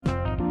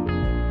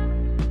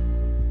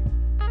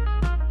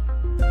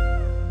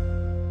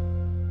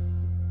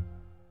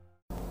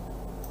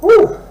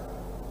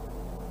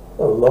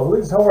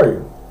lovelies, how are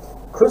you?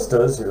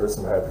 Krista's here with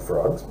some happy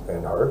frogs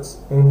and hearts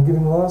and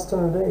getting lost in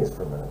her days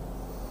for a minute.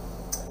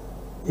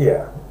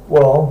 Yeah,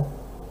 well,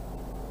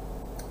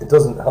 it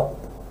doesn't help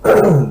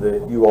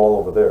that you all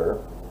over there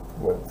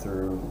went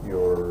through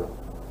your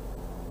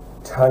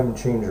time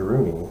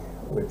change-a-rooney,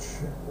 which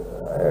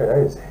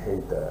I just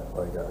hate that.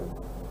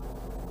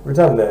 Every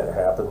time that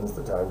happens,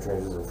 the time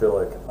changes, I feel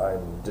like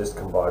I'm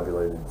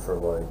discombobulated for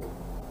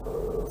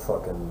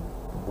fucking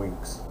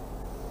weeks.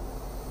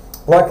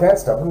 Black Cat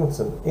stopping with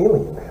some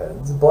alien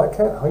heads. Black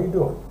Cat, how you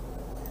doing?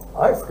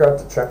 I forgot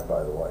to check,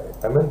 by the way.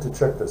 I meant to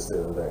check this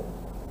the other day.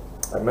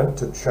 I meant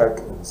to check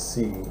and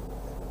see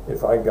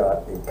if I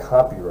got a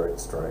copyright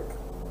strike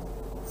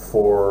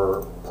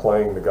for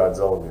playing the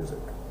Godzilla music.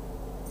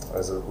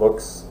 As it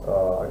looks,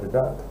 I did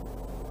not.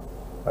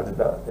 I did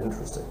not.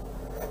 Interesting.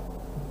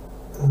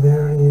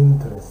 Very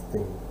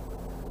interesting.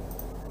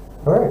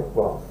 Alright,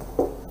 well,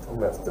 I'm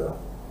going to have to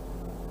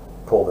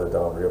pull that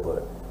down real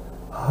bit.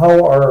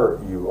 How are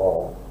you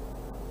all?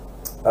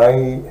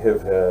 I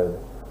have had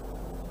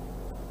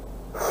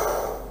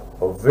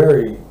a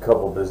very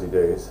couple busy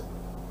days.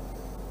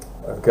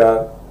 I've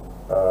got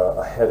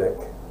a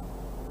headache,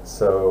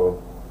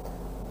 so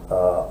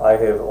I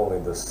have only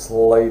the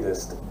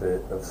slightest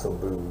bit of some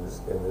booze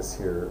in this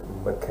here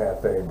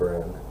McCafe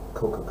brand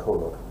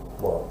Coca-Cola.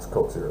 Well, it's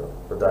Coke Zero,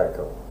 or Diet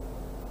Coke.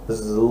 This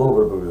is a little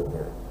bit of booze in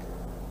here.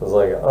 I was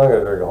like, I'm going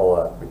to drink a whole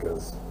lot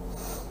because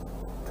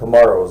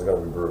tomorrow is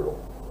going to be brutal.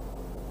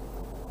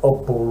 A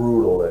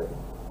brutal day.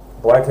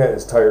 Black Cat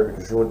is tired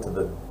because she went to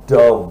the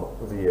dumb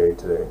VA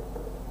today,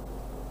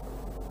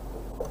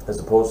 as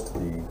opposed to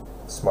the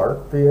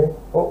smart VA.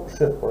 Oh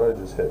shit, what did I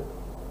just hit?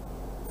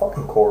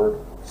 Fucking cord.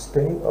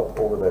 Stay up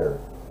over there.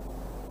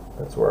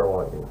 That's where I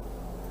want you.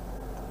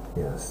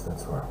 Yes,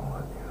 that's where I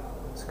want you.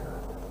 That's good.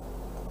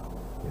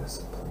 Yes,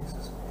 it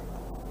pleases me.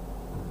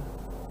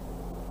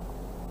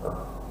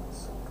 Oh, it's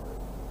so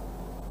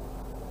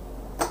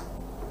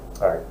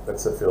good. Alright,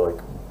 that's, I feel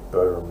like,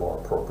 better and more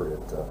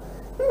appropriate. The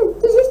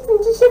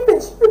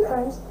shipment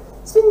superpowers.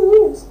 It's been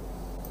years.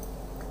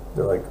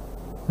 They're like,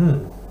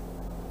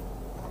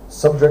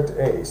 Subject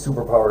A,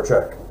 superpower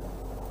check.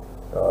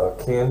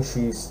 Can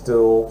she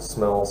still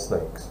smell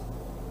snakes?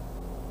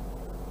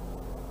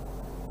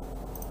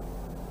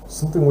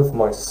 Something with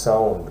my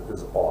sound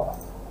is off.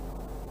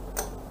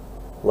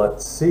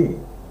 Let's see.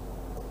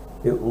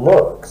 It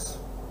looks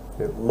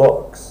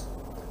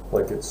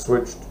like it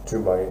switched to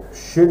my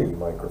shitty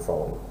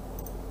microphone.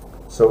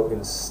 So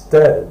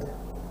instead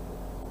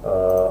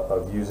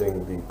of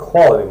using the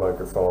quality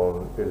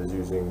microphone, it is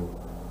using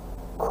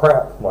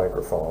crap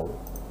microphone.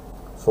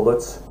 So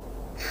let's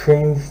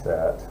change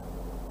that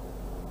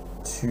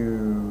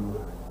to,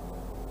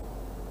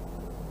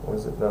 why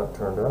is it not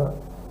turned on?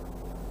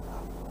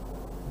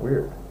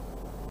 Weird.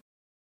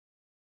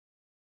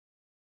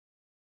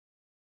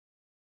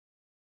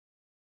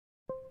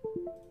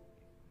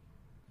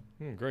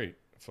 Great.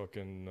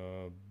 Fucking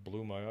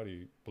blew my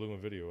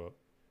video up.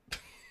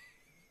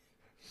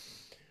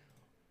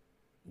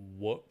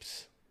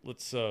 Whoops.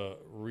 Let's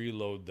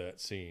reload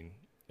that scene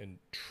and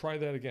try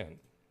that again.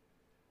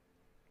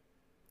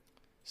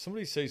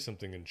 Somebody say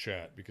something in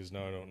chat, because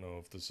now I don't know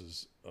if this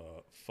is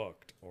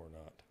fucked or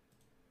not.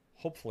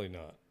 Hopefully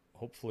not.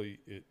 Hopefully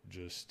it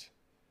just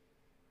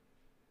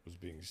was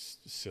being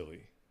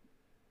silly.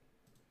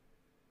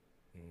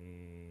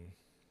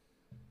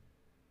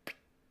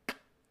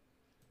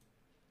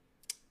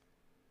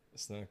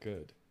 It's not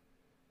good.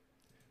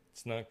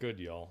 It's not good,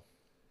 y'all.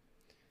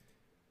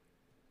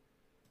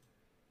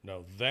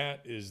 Now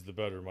that is the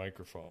better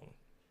microphone.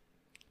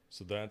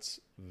 So that's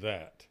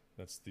that.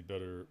 That's the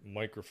better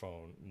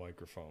microphone.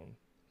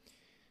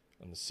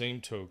 On the same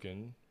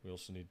token, we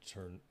also need to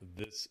turn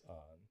this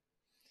on.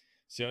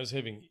 See, I was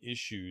having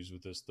issues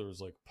with this. There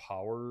was like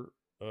power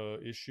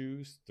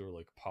issues. There were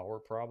like power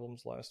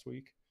problems last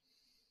week.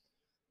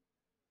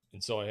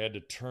 And so I had to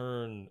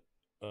turn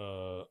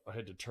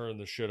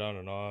the shit on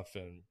and off,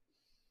 and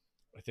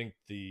I think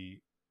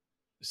the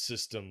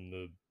system,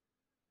 the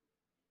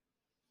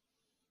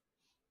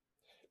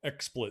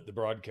XSplit, the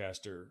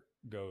broadcaster,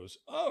 goes,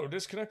 oh,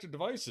 disconnected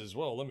devices.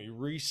 Well, let me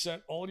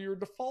reset all your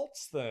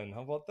defaults then.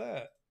 How about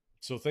that?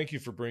 So thank you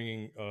for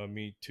bringing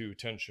me to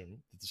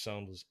attention that the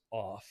sound was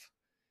off.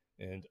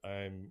 And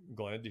I'm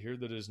glad to hear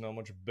that it is now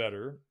much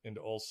better. And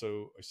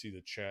also, I see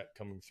the chat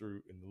coming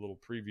through in the little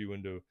preview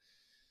window.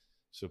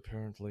 So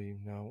apparently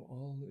now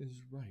all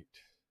is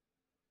right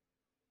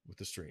with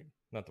the stream.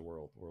 Not the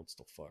world. The world's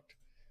still fucked.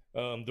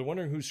 They're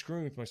wondering who's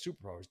screwing with my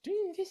superpowers. Do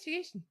an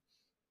investigation.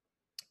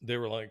 They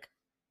were like,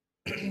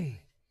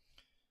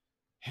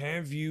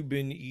 have you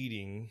been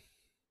eating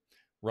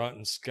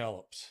rotten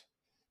scallops?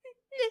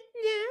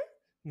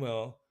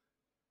 Well,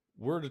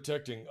 we're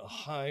detecting a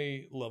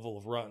high level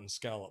of rotten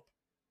scallop,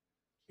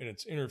 and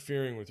it's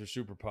interfering with your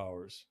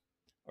superpowers.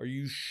 Are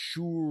you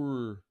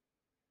sure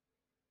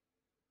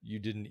you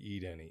didn't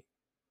eat any?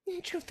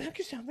 Go fuck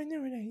yourself. I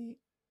know what I eat.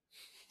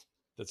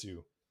 That's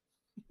you.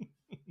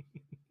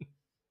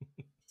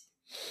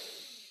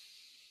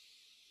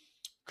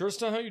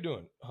 Krista, how you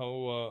doing?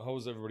 How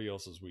was everybody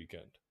else's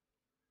weekend?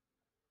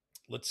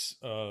 Let's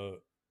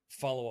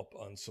follow up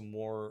on some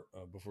more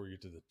before we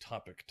get to the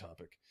topic.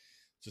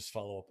 Just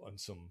follow up on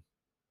some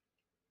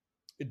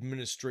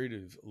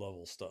administrative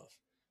level stuff.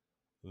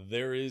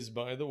 There is,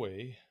 by the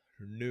way,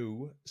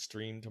 new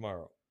stream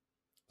tomorrow.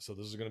 So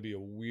this is going to be a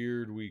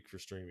weird week for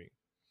streaming.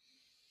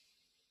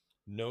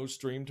 No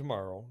stream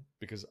tomorrow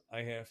because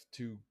I have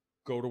to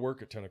go to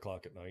work at 10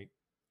 o'clock at night.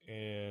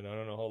 And I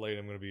don't know how late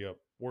I'm going to be up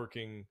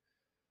working.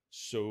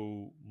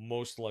 So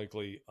most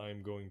likely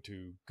I'm going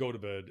to go to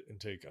bed and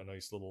take a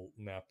nice little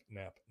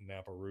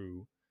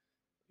naparoo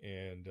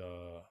and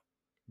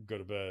go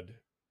to bed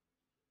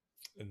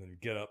and then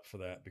get up for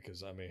that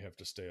because I may have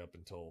to stay up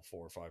until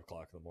 4 or 5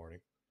 o'clock in the morning.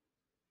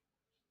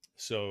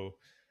 So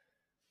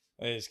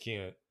I just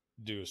can't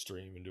do a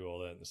stream and do all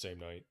that in the same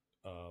night.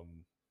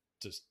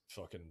 Just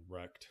fucking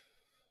wrecked.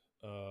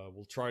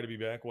 We'll try to be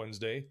back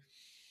Wednesday.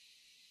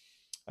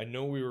 I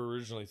know we were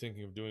originally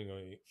thinking of doing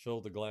a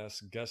Fill the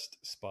Glass guest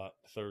spot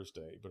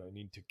Thursday, but I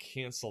need to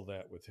cancel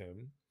that with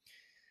him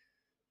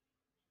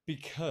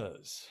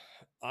because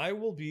I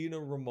will be in a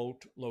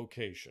remote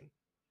location.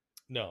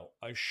 Now,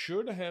 I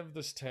should have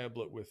this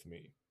tablet with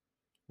me,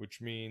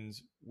 which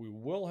means we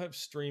will have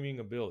streaming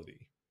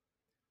ability.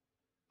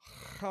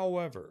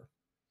 However,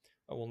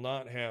 I will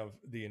not have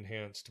the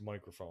enhanced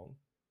microphone,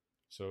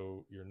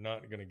 so you're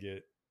not going to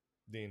get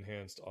the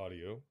enhanced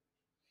audio.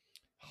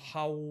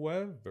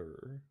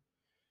 However,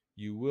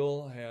 you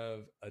will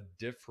have a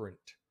different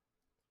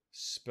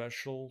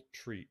special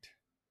treat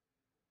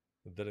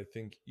that I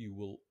think you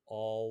will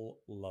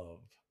all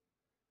love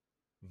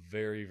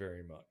very,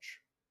 very much.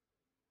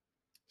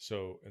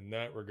 So, in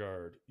that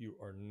regard, you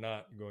are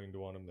not going to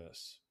want to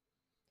miss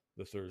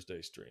the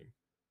Thursday stream.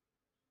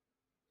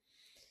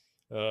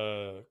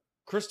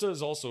 Krista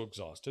is also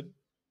exhausted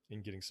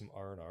in getting some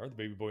R&R. The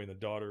baby boy and the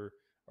daughter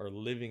are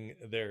living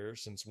there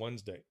since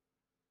Wednesday.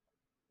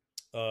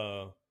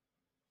 I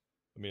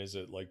mean, is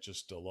it like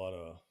just a lot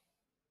of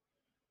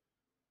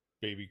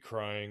baby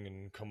crying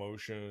and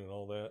commotion and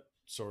all that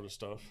sort of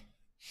stuff?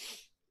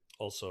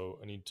 Also,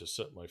 I need to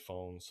set my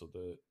phone so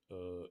that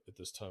at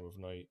this time of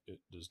night,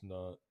 it does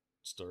not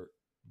start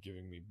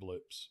giving me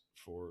blips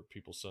for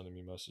people sending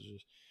me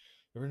messages.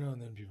 Every now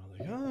and then people are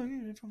like, oh,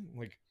 yeah,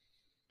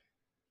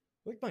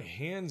 like my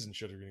hands and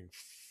shit are getting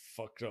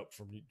fucked up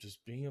from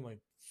just being on my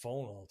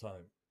phone all the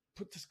time.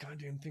 Put this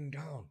goddamn thing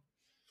down.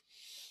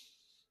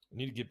 I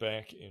need to get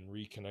back and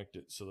reconnect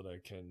it so that I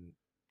can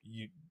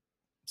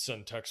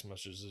send text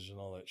messages and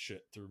all that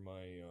shit through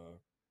my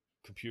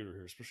computer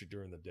here, especially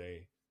during the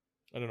day.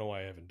 I don't know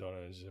why I haven't done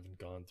it. I just haven't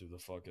gone through the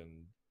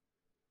fucking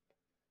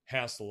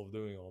hassle of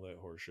doing all that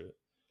horse shit.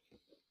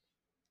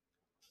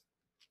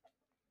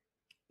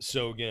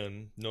 So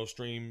again, no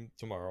stream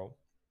tomorrow.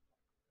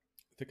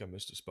 I think I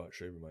missed a spot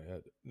shaving my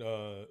head.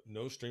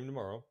 No stream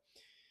tomorrow.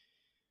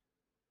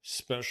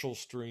 Special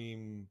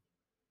stream,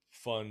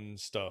 fun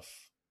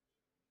stuff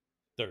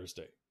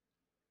Thursday.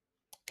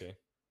 Okay.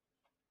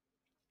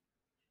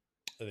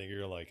 I think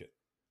you're gonna like it.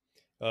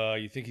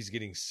 You think he's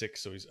getting sick,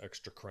 so he's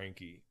extra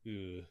cranky.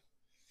 Ugh.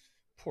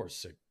 Poor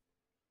sick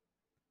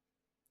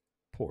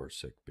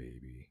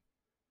baby.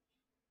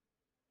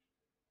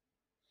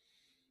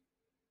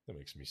 That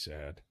makes me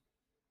sad.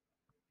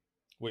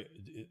 Wait,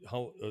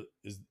 how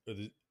is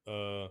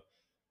the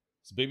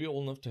baby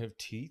old enough to have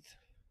teeth?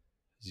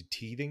 Is he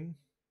teething?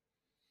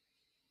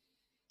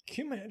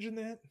 Can you imagine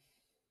that?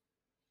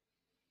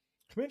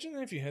 Can you imagine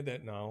that if you had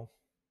that now?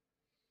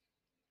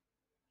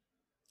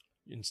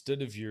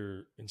 Instead of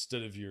the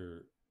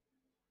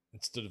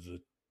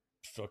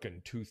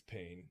fucking tooth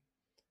pain,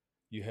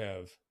 you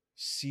have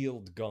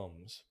sealed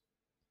gums.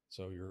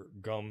 So your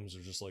gums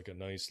are just like a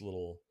nice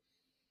little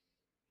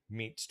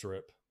meat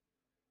strip.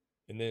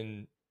 And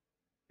then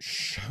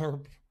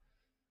sharp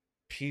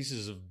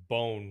pieces of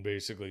bone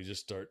basically just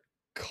start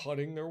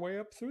cutting their way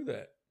up through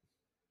that.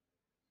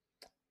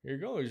 Here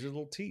you go. Here's your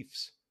little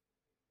teeths.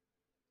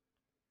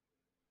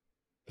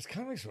 It's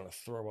kind of makes me want to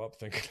throw up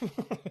thinking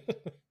about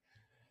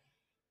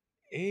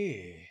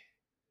it.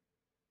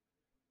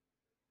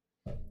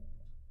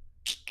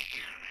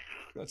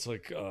 That's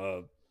like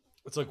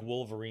it's like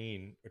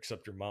Wolverine,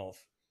 except your mouth.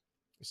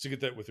 It's to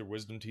get that with your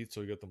wisdom teeth,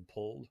 so you get them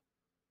pulled.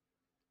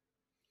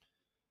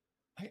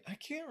 I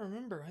can't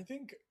remember. I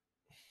think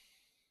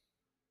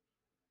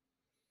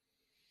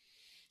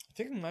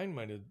mine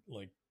might have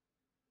like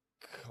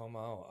come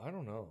out. I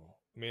don't know.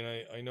 I mean,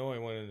 I know I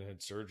went in and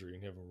had surgery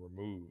and have them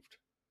removed.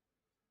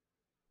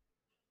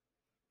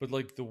 But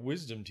like the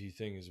wisdom teeth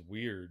thing is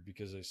weird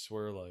because I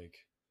swear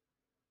like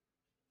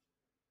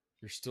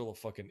you're still a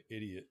fucking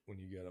idiot when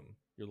you get them.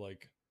 You're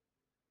like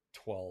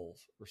 12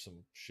 or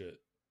some shit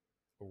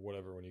or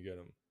whatever when you get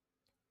them.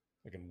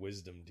 Like in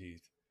wisdom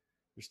teeth.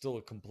 You're still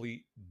a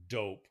complete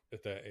dope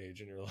at that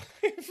age in your life.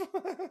 They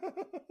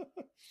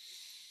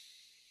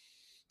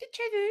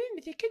tried to ruin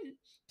me, they couldn't.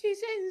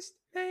 This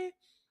my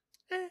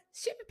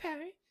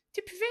superpower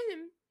to prevent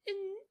them. And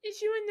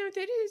if you want to know what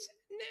that is,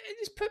 I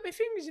just put my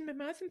fingers in my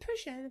mouth and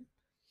push at them.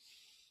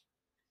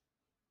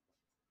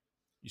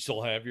 You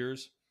still have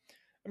yours?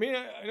 I mean,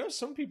 I know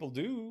some people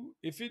do.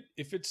 If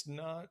it's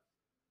not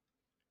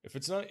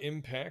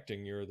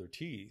impacting your other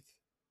teeth,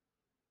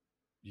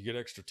 you get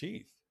extra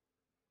teeth.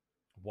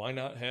 Why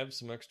not have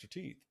some extra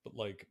teeth? But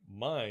like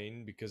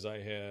mine, because I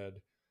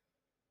had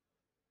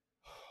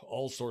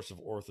all sorts of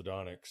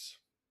orthodontics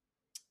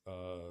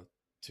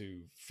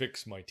to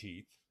fix my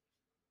teeth,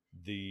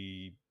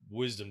 the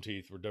wisdom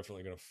teeth were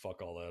definitely going to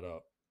fuck all that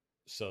up.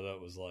 So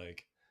that was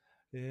like,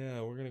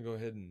 yeah, we're going to go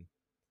ahead and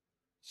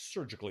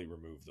surgically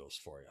remove those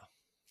for you.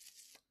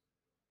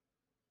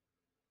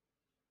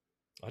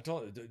 I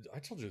told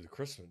you the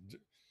Christmas.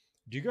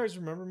 Do you guys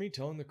remember me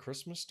telling the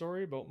Christmas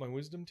story about my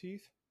wisdom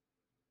teeth?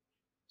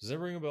 Does that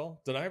ring a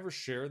bell? Did I ever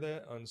share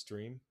that on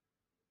stream?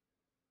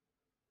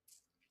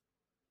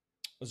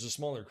 There's a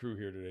smaller crew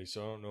here today,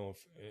 so I don't know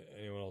if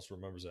anyone else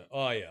remembers that.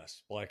 Oh,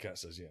 yes. Black Cat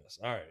says yes.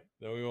 All right.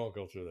 Then we won't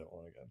go through that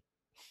one again.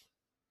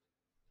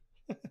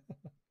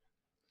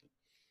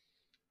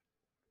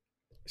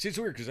 See, it's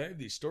weird because I have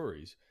these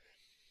stories,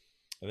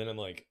 and then I'm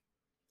like,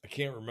 I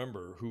can't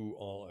remember who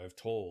all I've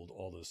told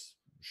all this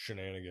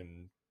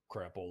shenanigan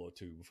crapola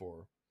to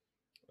before.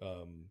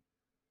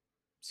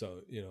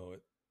 So,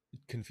 it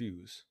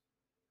confuse.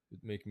 It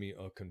make me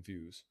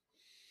confuse.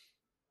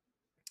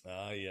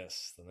 Ah,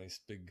 yes. The nice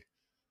big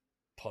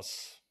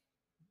pus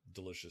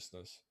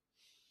deliciousness.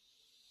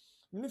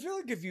 I mean, I feel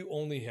like if you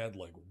only had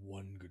like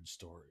one good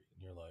story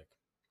and you're like,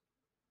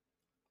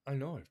 I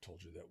know I've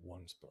told you that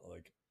once, but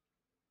like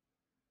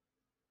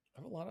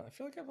I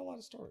feel like I have a lot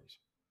of stories.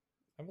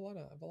 I have a lot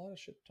of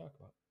shit to talk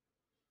about.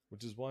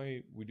 Which is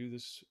why we do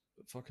this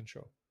fucking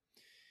show.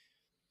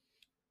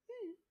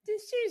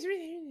 This series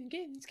really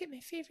good. It's got my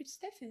favorite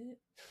stuff in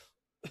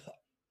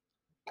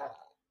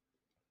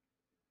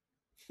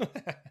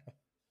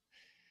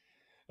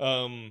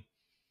it.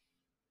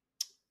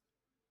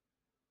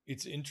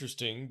 It's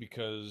interesting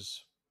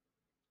because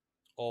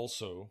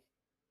also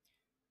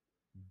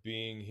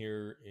being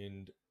here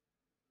in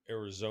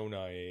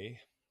Arizona,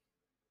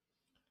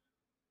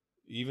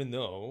 even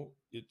though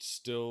it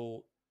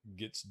still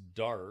gets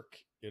dark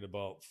at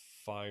about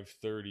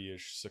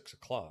 5:30ish, 6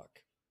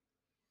 o'clock,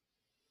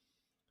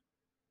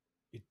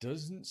 it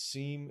doesn't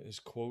seem as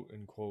quote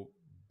unquote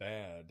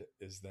bad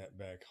as that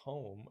back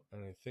home.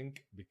 And I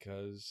think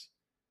because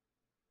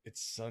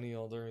it's sunny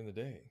all during the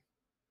day.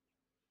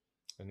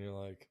 And you're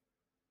like,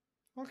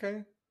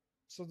 okay,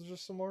 so there's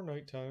just some more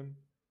nighttime.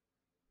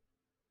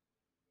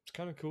 It's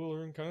kind of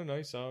cooler and kind of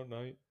nice out at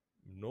night.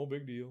 No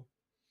big deal.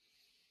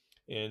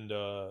 And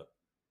I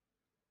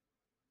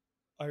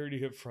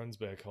already have friends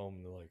back home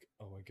and they're like,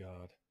 oh my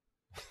God,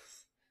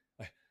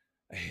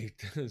 I hate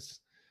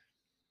this.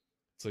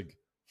 It's like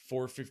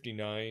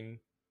 4:59.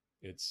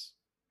 It's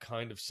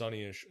kind of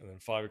sunnyish, and then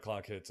 5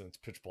 o'clock hits and it's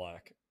pitch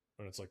black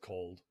and it's like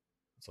cold.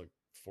 It's like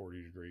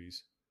 40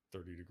 degrees,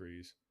 30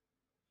 degrees.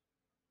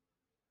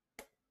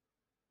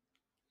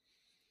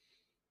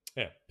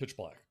 Yeah, pitch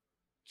black.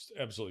 Just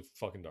absolutely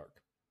fucking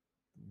dark.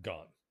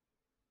 Gone.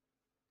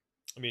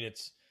 I mean,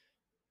 it's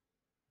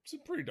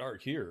pretty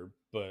dark here,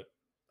 but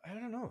I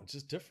don't know. It's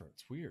just different.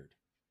 It's weird.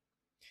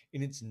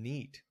 And it's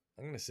neat.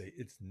 I'm going to say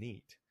it's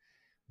neat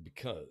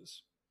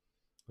because,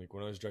 like,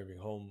 when I was driving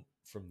home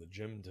from the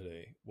gym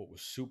today, what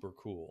was super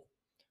cool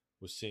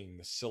was seeing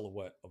the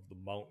silhouette of the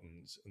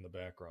mountains in the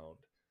background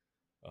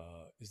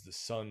as the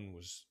sun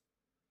was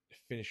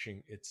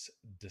finishing its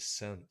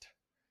descent.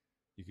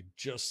 You could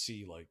just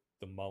see, like,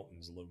 the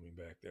mountains looming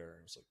back there.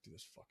 I was like, dude,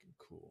 that's fucking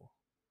cool.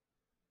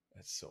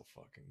 That's so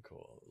fucking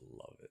cool. I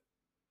love it.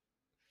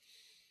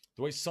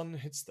 The way sun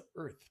hits the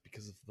earth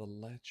because of the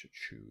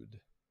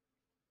latitude.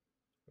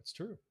 That's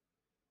true.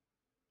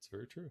 It's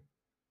very true.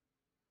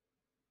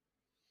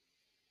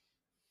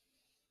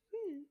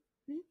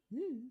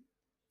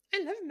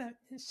 I love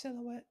Mountain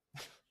Silhouette.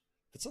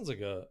 That sounds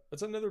like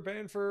that's another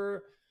band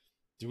for.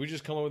 Did we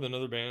just come up with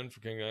another band for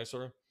King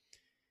Dinosaur?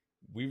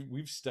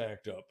 We've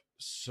stacked up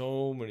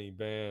so many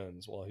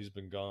bands while he's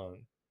been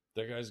gone.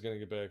 That guy's gonna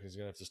get back and he's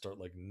gonna have to start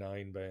like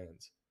 9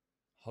 bands.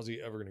 How's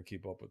he ever gonna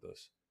keep up with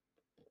this?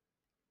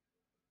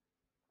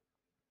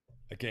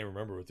 I can't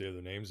remember what the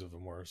other names of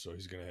them were, so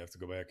he's gonna have to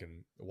go back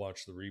and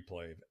watch the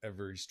replay of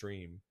every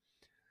stream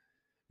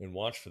and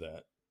watch for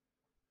that.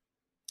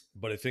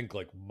 But I think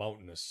like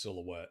Mountainous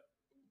Silhouette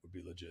would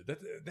be legit.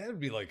 That would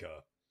be like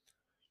a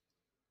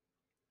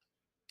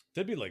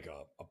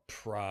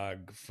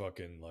Prague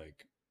fucking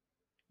like,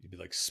 you'd be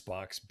like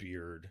Spock's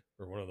Beard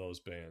or one of those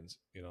bands,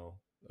 It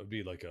would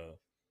be like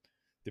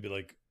they'd be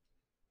like,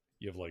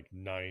 you have like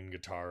 9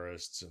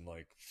 guitarists and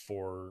like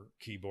 4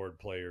 keyboard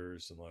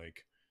players and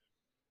like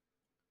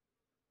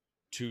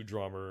 2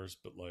 drummers,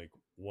 but like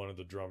one of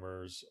the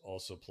drummers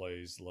also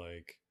plays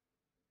like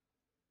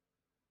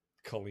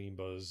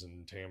kalimbas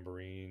and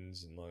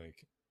tambourines, and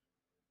like,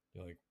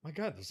 you're like, my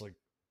God, there's like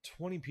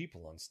 20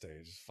 people on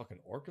stage. It's fucking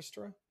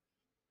orchestra.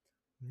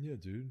 Yeah,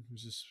 dude. It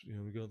was just,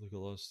 we got like a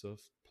lot of stuff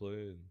to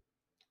play and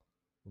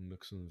we're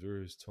mixing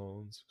various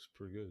tones. It's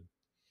pretty good.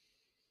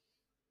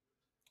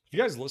 If you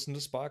guys listen to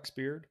Spock's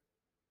Beard,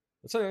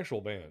 that's an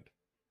actual band.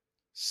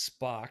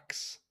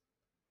 Spock's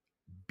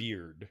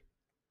Beard.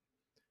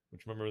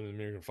 Which, remember them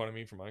making fun of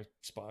me for my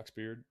Spock's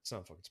beard? It's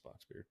not fucking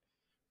Spock's beard.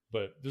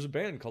 But there's a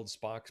band called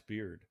Spock's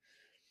Beard.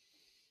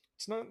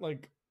 It's not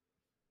like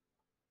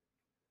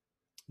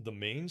the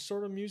main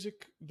sort of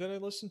music that I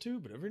listen to,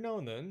 but every now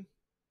and then,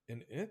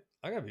 and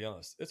I gotta be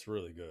honest, it's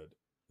really good.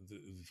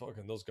 The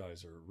fucking those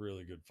guys are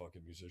really good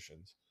fucking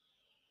musicians.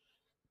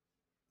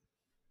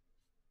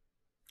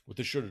 What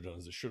they should have done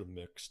is they should have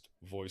mixed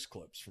voice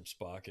clips from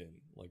Spock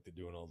in, like they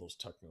do in all those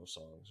techno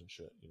songs and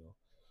shit, you know.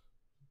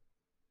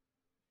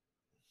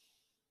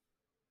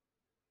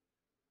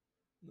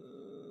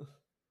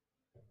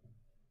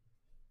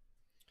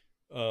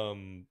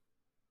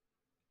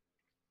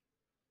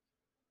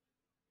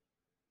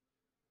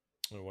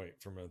 Oh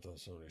wait, for a minute though,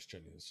 somebody's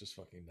chatting. It's just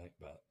fucking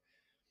Nightbot.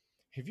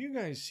 Have you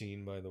guys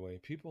seen, by the way,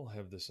 people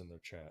have this in their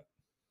chat.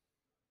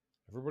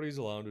 Everybody's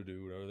allowed to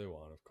do whatever they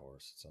want, of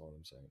course. That's all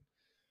I'm saying.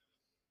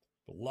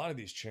 But a lot of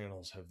these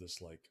channels have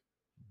this like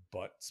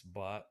butts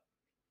bot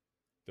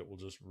that will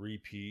just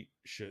repeat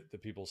shit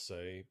that people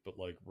say, but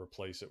like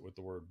replace it with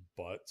the word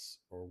butts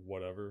or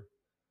whatever.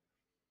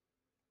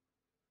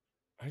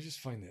 I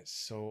just find that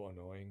so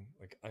annoying.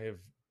 Like, I have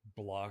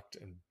blocked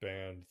and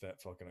banned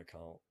that fucking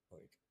account.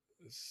 Like,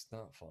 it's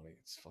not funny.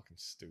 It's fucking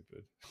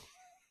stupid.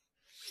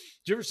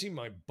 Did you ever see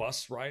my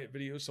Bus Riot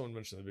video? Someone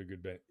mentioned that'd be a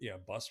good band. Yeah,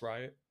 Bus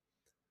Riot.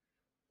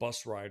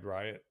 Bus Ride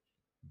Riot.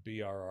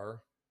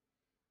 BRR.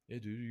 Yeah,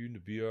 dude, you into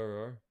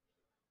BRR?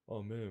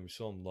 Oh man, we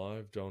saw them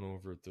live down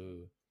over at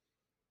the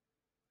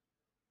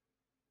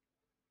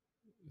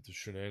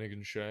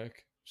Shenanigan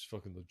Shack. It's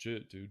fucking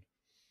legit, dude.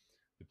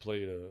 They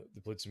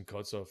played some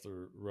cuts off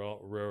their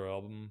rare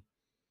album,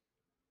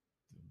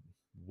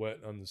 Wet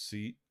on the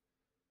Seat,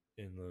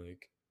 and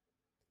like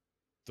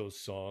those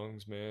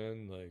songs,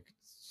 man, like,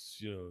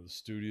 you know, the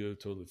studio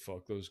totally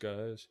fucked those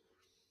guys.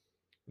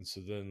 And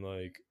so then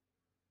like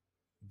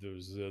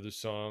there's the other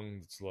song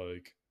that's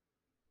like,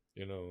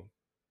 you know,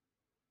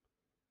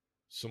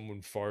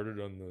 someone farted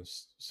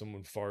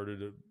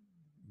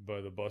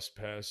by the bus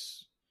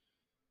pass,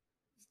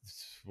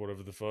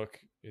 whatever the fuck,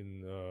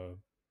 in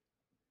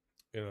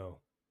you know,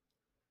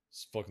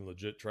 it's fucking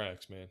legit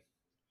tracks, man.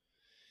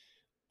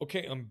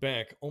 Okay, I'm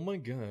back. Oh my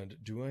god,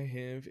 do I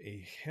have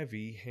a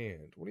heavy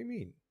hand? What do you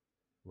mean?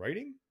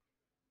 Writing?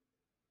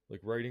 Like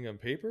writing on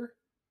paper?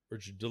 Or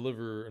did you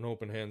deliver an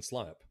open hand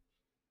slap?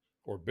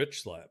 Or bitch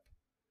slap?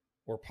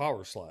 Or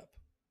power slap?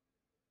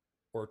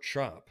 Or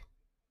chop?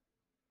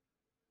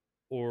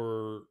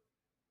 Or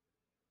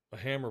a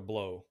hammer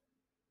blow?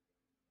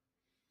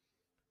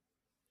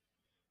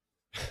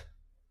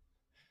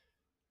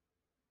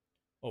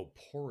 Oh,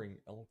 pouring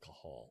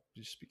alcohol.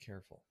 Just be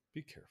careful.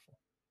 Be careful.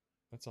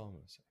 That's all I'm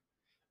going to say.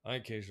 I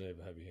occasionally have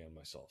a heavy hand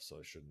myself, so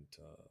I shouldn't,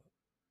 you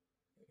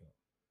know,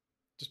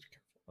 just be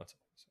careful. That's all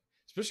I'm going to say.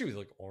 Especially with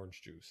like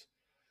orange juice.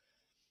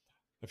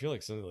 I feel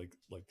like something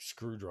like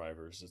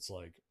screwdrivers. It's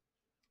like,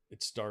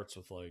 it starts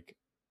with like,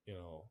 you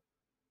know,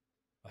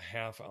 a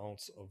half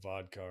ounce of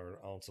vodka or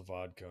an ounce of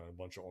vodka and a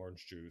bunch of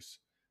orange juice.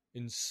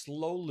 And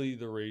slowly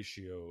the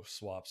ratio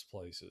swaps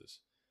places.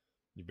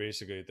 You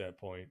basically at that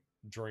point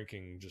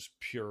drinking just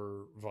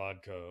pure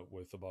vodka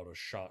with about a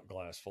shot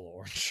glass full of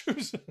orange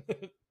juice.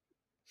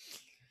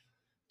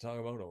 Talk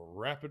about a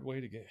rapid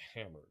way to get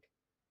hammered.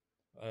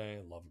 I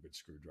love a good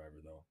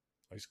screwdriver though.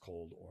 Ice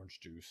cold orange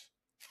juice.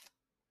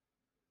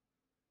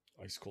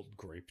 Ice cold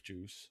grape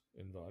juice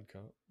in vodka.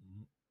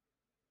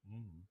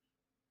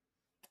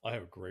 I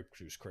have a grape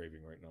juice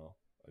craving right now.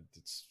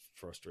 It's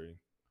frustrating.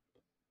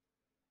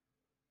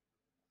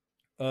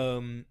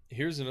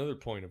 Here's another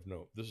point of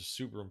note. This is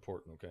super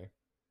important, okay?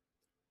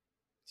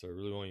 So I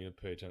really want you to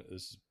pay attention.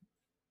 It's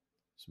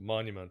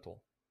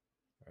monumental.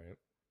 All right.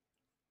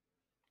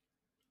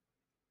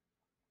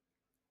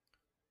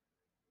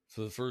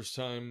 For the first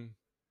time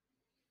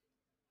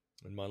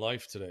in my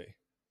life today,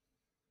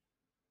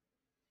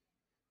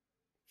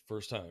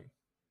 first time,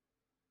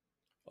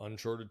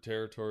 uncharted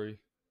territory.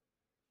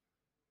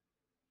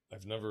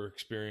 I've never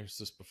experienced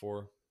this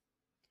before.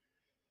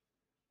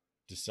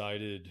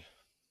 Decided,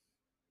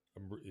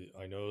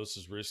 I know this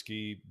is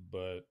risky,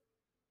 but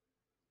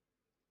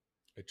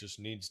it just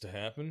needs to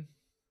happen.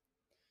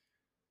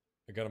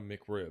 I got a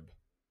McRib.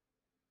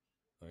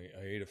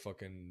 I ate a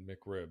fucking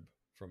McRib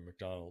from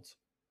McDonald's.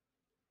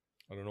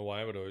 I don't know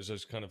why, but I was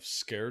just kind of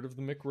scared of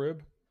the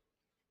McRib.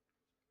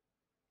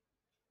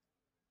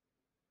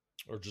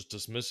 Or just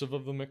dismissive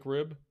of the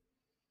McRib.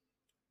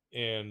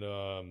 And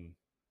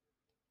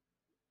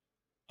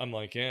I'm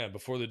like, yeah,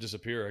 before they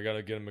disappear, I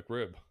gotta get a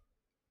McRib.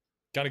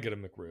 Gotta get a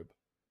McRib.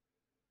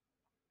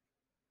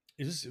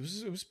 It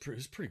was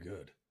pretty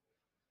good.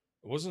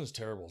 It wasn't as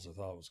terrible as I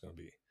thought it was going to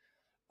be.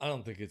 I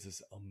don't think it's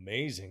as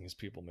amazing as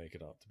people make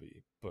it out to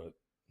be, but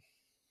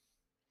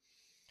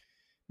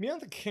Meow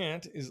the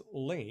cat is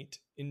late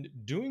in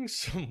doing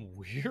some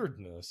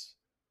weirdness.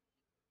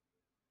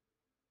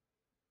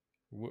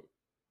 What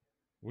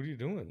are you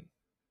doing?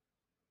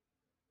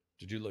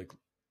 Did you like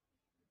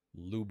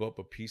lube up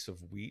a piece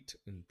of wheat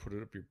and put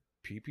it up your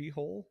pee-pee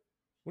hole?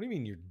 What do you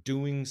mean you're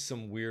doing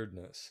some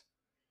weirdness?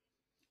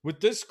 With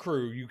this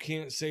crew, you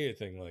can't say a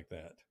thing like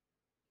that.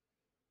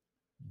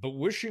 But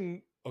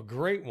wishing a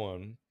great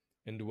one,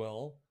 and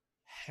well,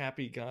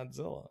 happy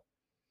Godzilla.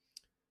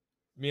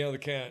 Meow the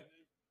cat,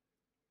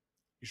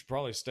 you should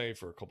probably stay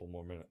for a couple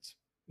more minutes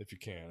if you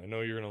can. I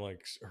know you're gonna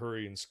like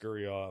hurry and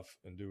scurry off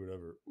and do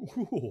whatever.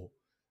 Ooh,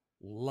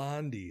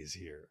 Londi is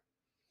here.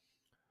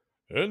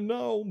 And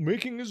now,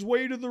 making his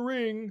way to the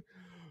ring,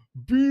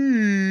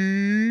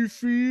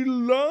 Beefy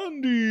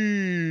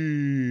Londi.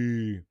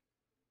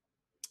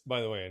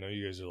 By the way, I know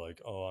you guys are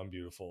like, oh, I'm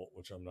beautiful,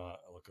 which I'm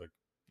not. I look like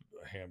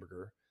a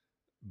hamburger.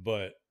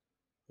 But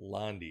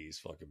Londi's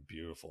fucking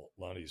beautiful.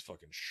 Londi's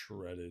fucking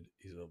shredded.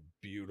 He's a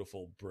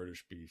beautiful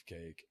British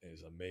beefcake.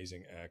 His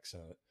amazing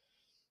accent.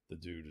 The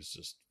dude is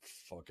just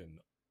fucking,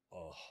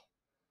 oh.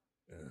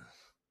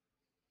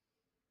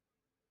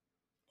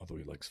 Although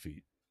he likes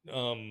feet.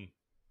 But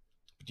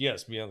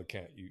yes, Meow the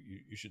cat,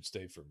 you should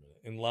stay for a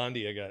minute. And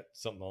Londi, I got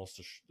something else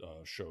to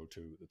show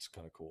too. That's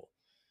kind of cool.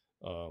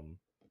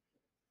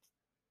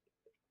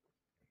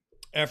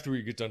 After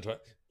we get done talking,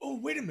 oh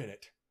wait a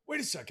minute,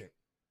 wait a second,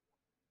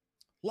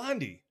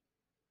 Londi,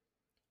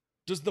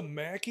 does the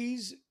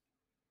Mackies?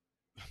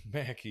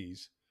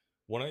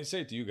 When I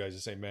say it to you guys, I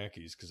say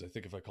Mackies because I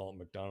think if I call it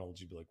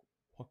McDonald's, you'd be like,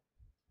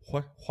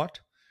 what?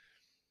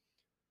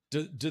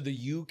 Do the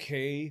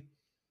UK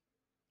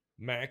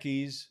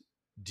Mackies?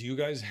 Do you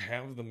guys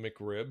have the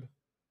McRib?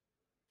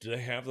 Do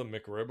they have the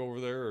McRib over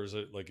there, or is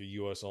it like a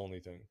US only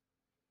thing?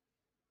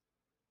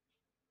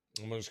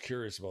 I'm just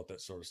curious about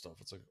that sort of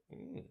stuff. It's like,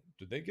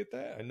 did they get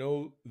that? I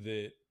know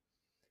that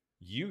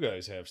you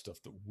guys have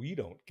stuff that we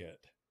don't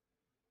get.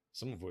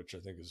 Some of which I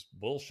think is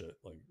bullshit.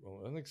 Like,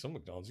 well, I think some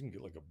McDonald's you can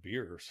get like a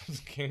beer or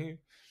something, can you?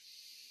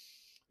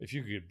 If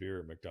you could get beer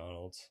at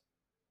McDonald's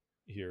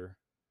here,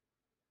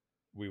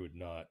 we would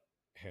not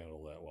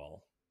handle that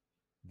well.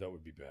 That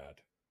would be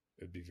bad.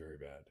 It'd be very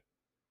bad.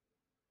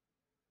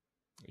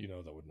 You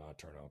know, that would not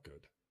turn out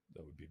good.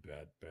 That would be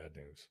bad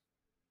news.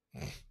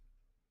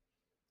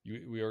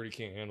 We already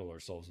can't handle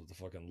ourselves with the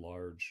fucking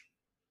large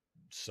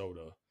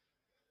soda,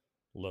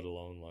 let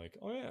alone like,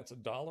 oh yeah, it's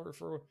 $1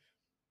 for.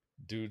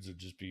 Dudes would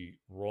just be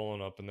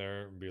rolling up in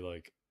there and be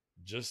like,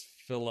 just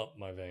fill up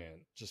my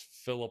van. Just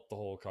fill up the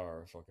whole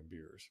car of fucking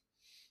beers.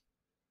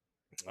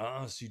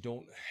 So you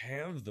don't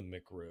have the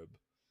McRib.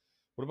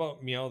 What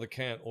about Meow the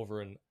cat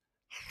over in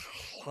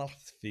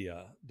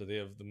Latvia? Do they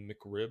have the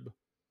McRib?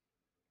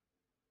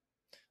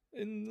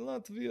 In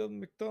Latvia,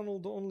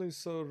 McDonald's only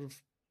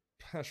serve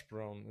hash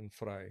brown and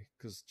fry,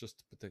 because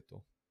just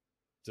potato.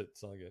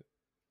 That's all I get.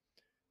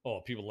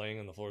 Oh, people laying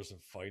on the floors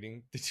and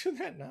fighting. They do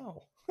that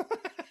now.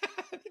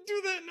 They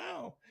do that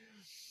now.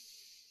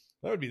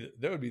 That would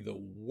be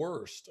the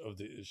worst of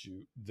the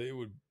issue. They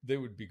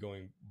would be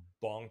going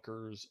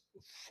bonkers,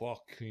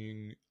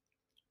 fucking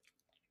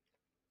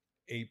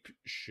ape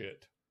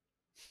shit.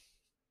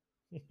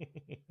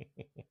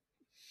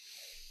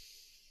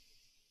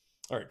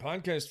 All right,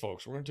 podcast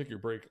folks, we're going to take your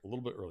break a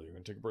little bit earlier. We're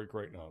going to take a break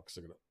right now because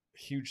I got a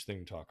huge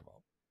thing to talk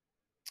about.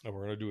 And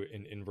we're going to do it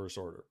in inverse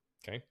order.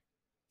 Okay?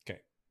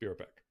 Okay, be right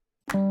back.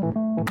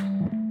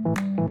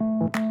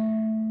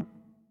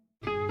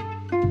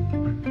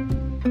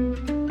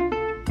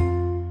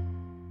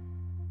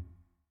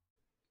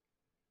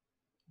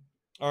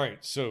 All right,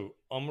 so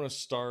I'm going to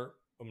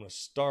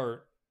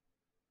start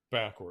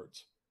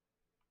backwards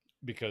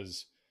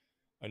because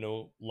I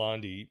know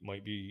Londi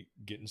might be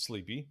getting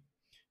sleepy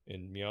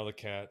and Meow the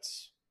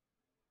cat's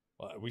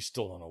we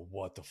still don't know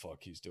what the fuck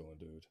he's doing,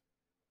 dude.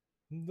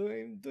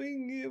 I'm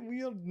doing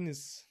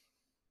weirdness.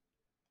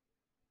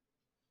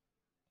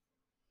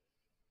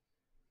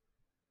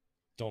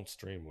 Don't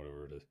stream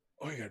whatever it is.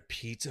 Oh, you got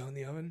pizza in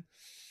the oven?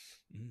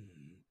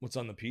 What's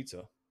on the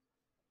pizza?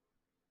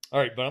 All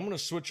right, but I'm going to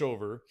switch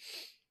over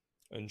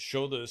and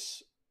show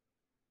this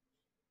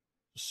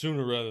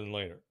sooner rather than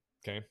later,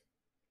 okay?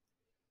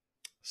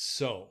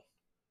 So,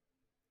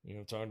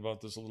 talked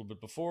about this a little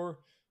bit before,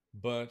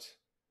 but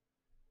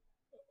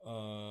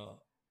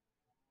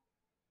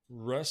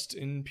rest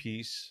in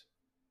peace,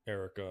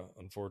 Erica,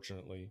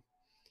 unfortunately.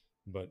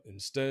 But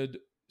instead,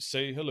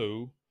 say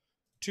hello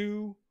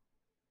to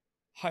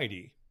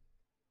Heidi.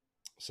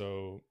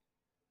 So,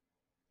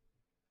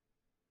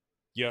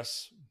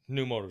 yes,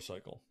 new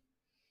motorcycle.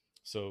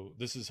 So,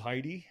 this is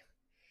Heidi.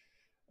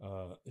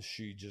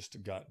 She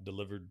just got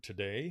delivered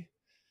today.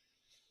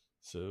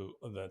 So,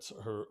 that's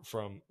her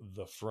from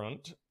the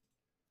front,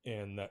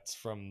 and that's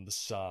from the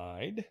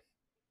side.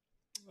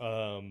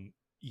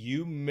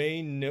 You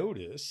may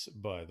notice,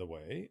 by the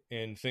way,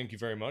 and thank you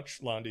very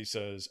much. Londi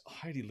says,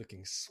 Heidi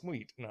looking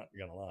sweet. Not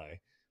gonna lie.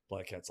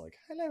 Black Cat's like,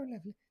 hello,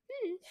 lovely.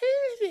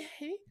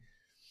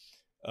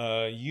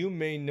 You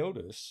may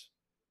notice,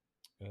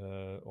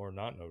 or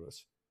not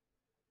notice,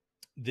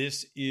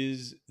 this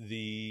is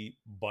the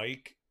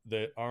bike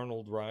that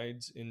Arnold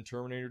rides in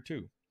Terminator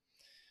 2.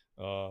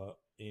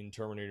 In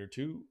Terminator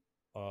 2,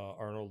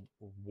 Arnold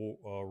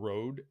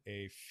rode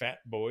a Fat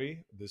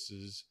Boy. This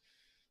is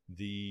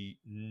the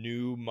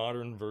new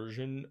modern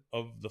version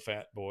of the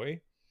Fat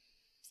Boy.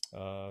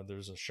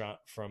 There's a shot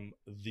from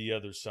the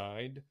other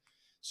side.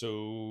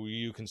 So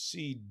you can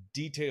see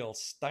detail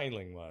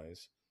styling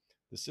wise,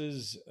 this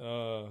is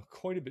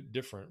quite a bit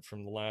different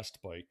from the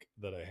last bike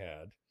that I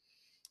had.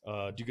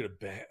 Do you get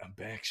a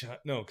back shot?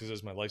 No, because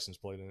there's my license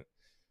plate in it.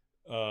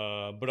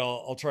 But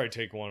I'll try to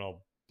take one.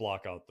 I'll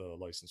block out the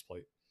license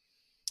plate.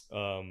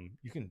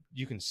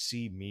 You can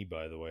see me,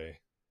 by the way.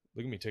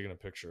 Look at me taking a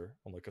picture.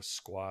 I'm like a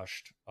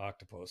squashed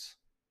octopus.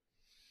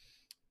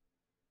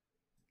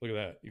 Look at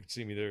that. You can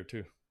see me there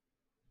too.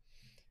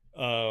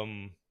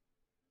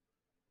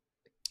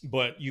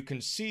 But you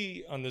can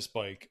see on this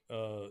bike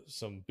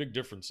some big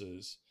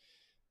differences.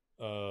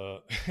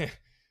 Do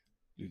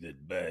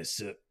that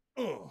bicep.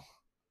 Oh,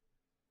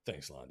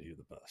 thanks, Lonnie. You're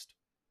the best.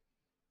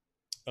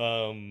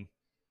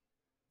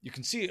 You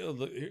can see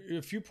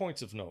a few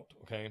points of note.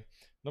 Okay,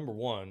 number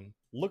one,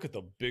 look at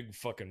the big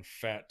fucking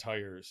fat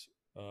tires.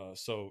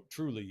 So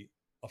truly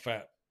a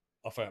fat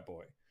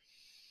boy.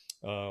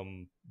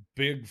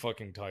 Big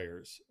fucking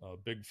tires.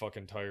 Big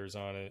fucking tires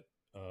on it.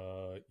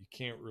 You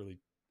can't really.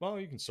 Well,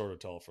 you can sort of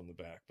tell from the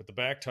back, but the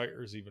back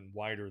tire is even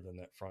wider than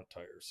that front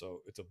tire,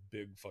 so it's a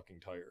big fucking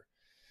tire.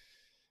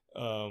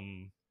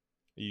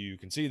 You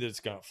can see that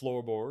it's got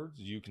floorboards.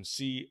 You can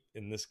see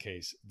in this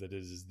case that it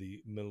is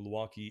the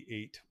Milwaukee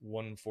 8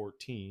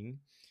 114.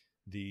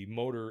 The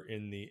motor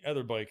in the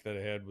other bike that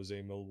I had was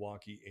a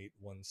Milwaukee 8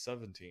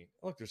 117.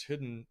 Look, there's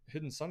hidden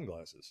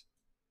sunglasses.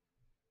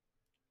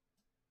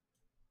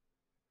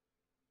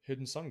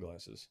 Hidden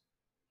sunglasses.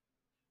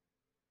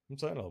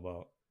 What's that all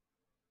about?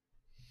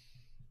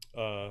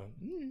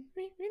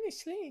 Really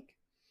sleek.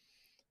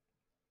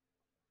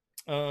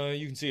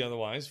 You can see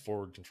otherwise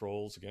forward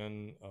controls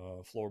again,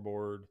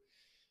 floorboard,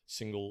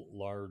 single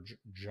large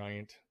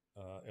giant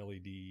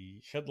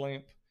LED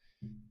headlamp,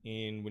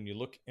 and when you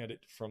look at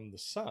it from the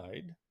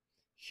side,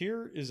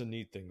 here is a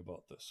neat thing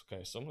about this.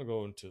 Okay, so I'm gonna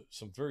go into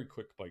some very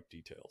quick bike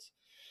details.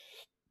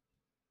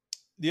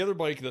 The other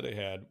bike that I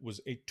had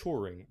was a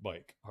touring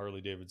bike,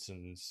 Harley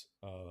Davidson's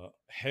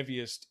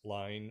heaviest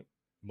line,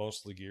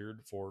 mostly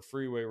geared for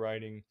freeway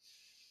riding,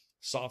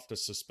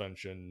 softest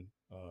suspension,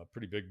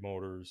 pretty big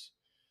motors.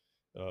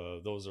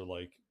 Those are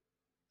like,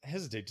 I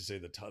hesitate to say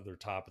they're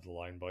top of the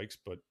line bikes,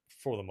 but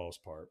for the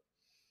most part,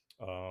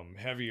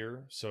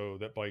 heavier. So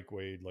that bike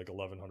weighed like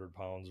 1,100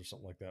 pounds or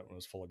something like that when it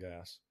was full of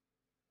gas.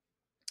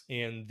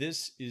 And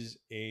this is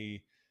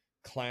a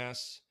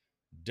class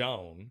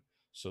down.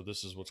 So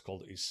this is what's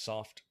called a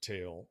soft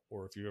tail,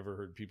 or if you've ever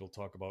heard people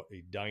talk about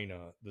a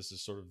Dyna, this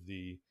is sort of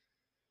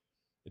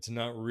it's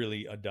not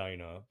really a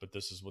Dyna, but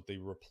this is what they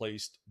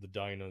replaced the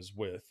Dynas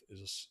with,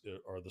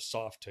 are the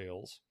soft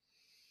tails.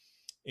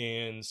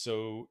 And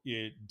so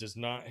it does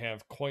not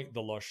have quite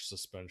the lush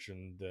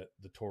suspension that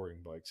the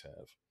touring bikes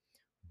have.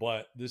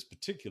 But this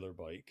particular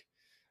bike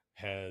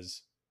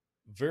has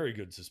very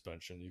good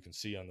suspension. You can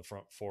see on the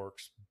front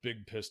forks,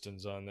 big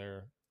pistons on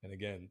there. And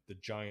again, the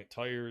giant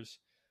tires.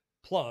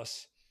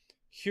 Plus,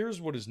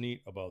 here's what is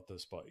neat about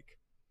this bike.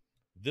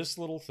 This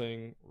little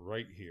thing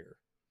right here.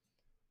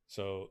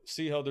 So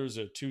see how there's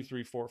a 2,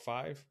 3, 4,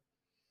 5?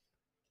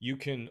 You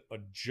can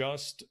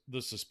adjust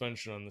the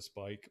suspension on this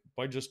bike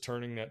by just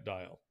turning that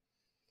dial.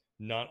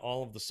 Not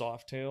all of the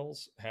soft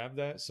tails have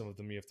that. Some of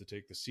them you have to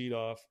take the seat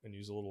off and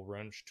use a little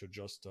wrench to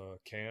adjust a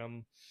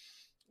cam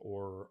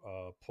or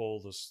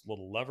pull this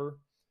little lever.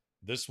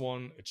 This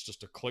one, it's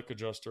just a click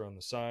adjuster on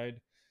the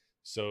side.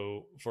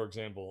 So, for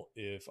example,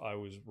 if I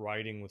was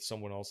riding with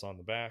someone else on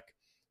the back,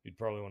 you'd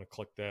probably want to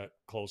click that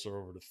closer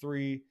over to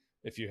 3.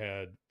 If you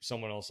had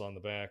someone else on the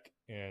back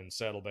and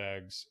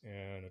saddlebags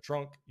and a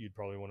trunk, you'd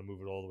probably want to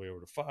move it all the way over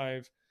to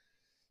 5.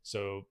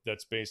 So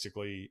that's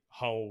basically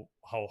how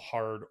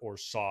hard or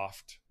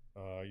soft,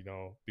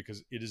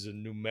 because it is a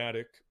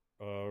pneumatic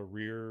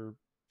rear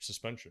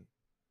suspension.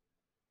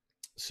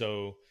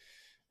 So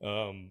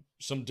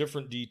some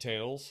different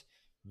details.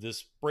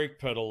 This brake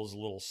pedal is a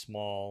little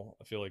small.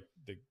 I feel like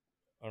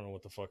I don't know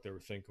what the fuck they were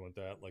thinking with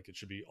that. Like it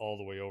should be all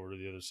the way over to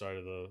the other side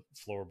of the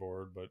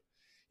floorboard. But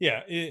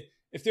yeah,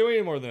 if they weigh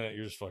any more than that,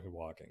 you're just fucking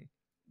walking.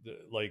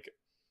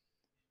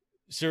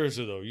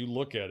 Seriously though, you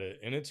look at it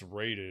and it's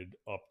rated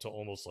up to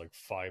almost like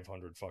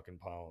 500 fucking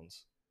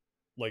pounds,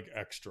 like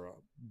extra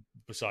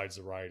besides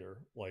the rider.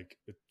 Like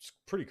it's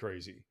pretty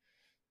crazy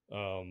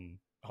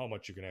how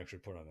much you can actually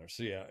put on there.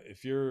 So yeah,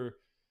 if you're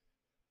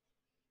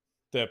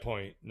that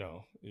point,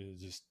 no, you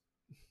just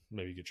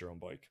maybe get your own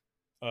bike.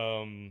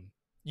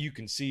 You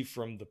can see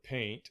from the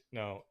paint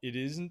now, it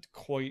isn't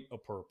quite a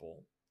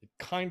purple. It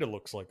kind of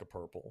looks like a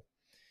purple,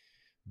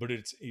 but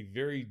it's a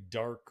very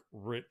dark,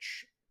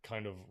 rich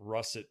kind of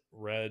russet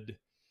red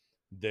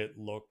that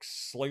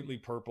looks slightly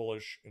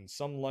purplish in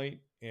some light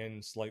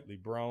and slightly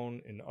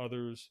brown in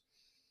others.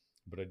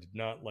 But I did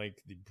not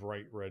like the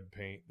bright red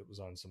paint that was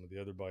on some of the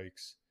other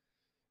bikes.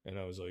 And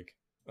I was like,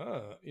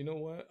 you know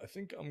what? I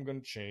think I'm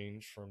going to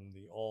change from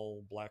the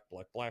all black,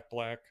 black, black,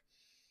 black.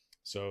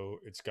 So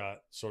it's got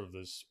sort of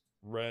this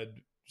red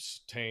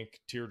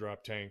tank,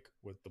 teardrop tank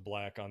with the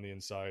black on the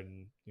inside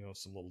and,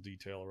 some little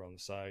detail around the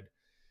side.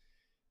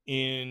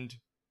 And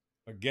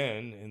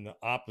again, in the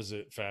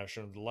opposite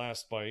fashion of the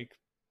last bike,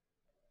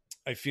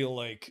 I feel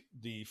like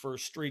the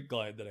first Street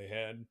Glide that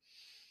I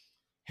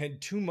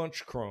had too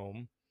much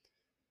chrome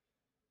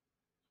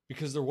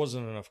because there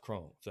wasn't enough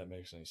chrome, if that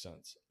makes any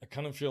sense. I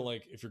kind of feel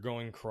like if you're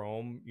going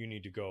chrome, you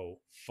need to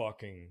go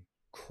fucking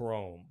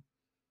chrome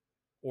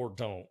or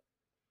don't.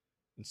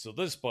 And so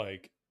this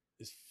bike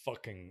is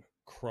fucking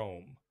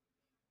chrome.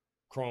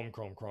 Chrome,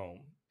 chrome, chrome.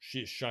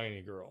 She is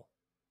shiny girl.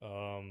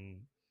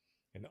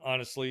 And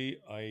honestly,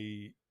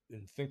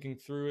 in thinking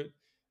through it,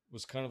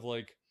 was kind of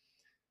like,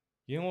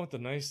 you know what the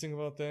nice thing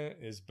about that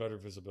is better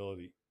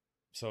visibility.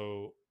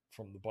 So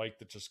from the bike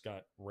that just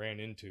got ran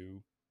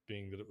into,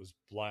 being that it was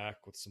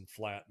black with some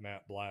flat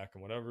matte black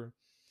and whatever,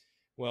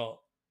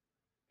 well,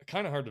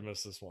 kind of hard to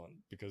miss this one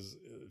because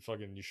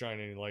fucking you shine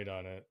any light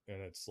on it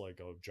and it's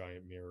like a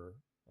giant mirror.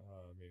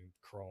 I mean,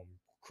 chrome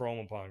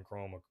upon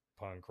chrome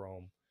upon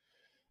chrome.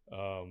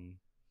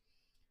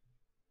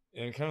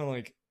 And kind of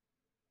like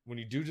when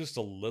you do just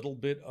a little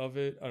bit of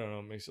it, I don't know,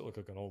 it makes it look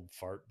like an old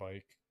fart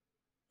bike.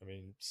 I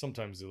mean,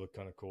 sometimes they look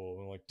kind of cool.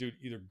 And like, dude,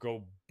 either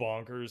go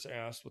bonkers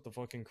ass with the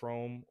fucking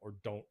chrome or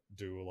don't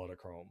do a lot of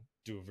chrome.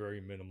 Do a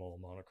very minimal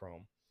amount of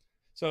chrome.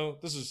 So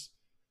this is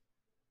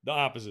the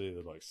opposite of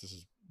the bikes. This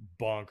is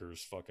bonkers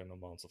fucking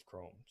amounts of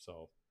chrome.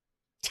 So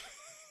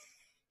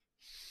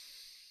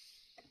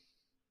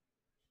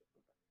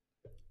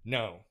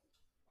now,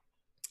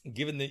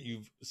 given that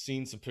you've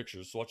seen some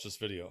pictures, watch this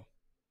video.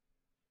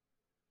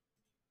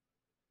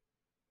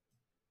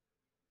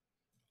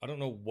 I don't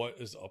know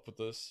what is up with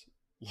this.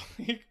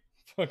 Like,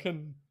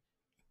 fucking.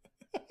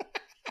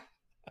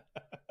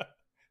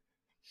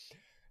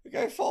 The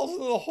guy falls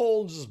into the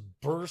hole and just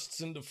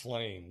bursts into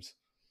flames.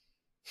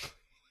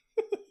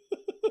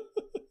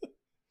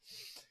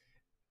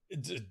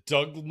 It's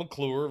Doug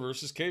McClure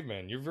versus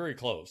Caveman. You're very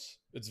close.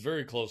 It's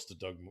very close to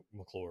Doug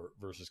McClure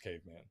versus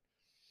Caveman.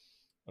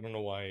 I don't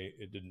know why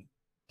it didn't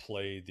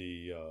play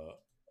the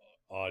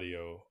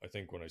audio. I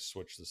think when I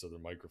switched this other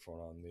microphone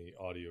on, the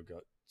audio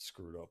got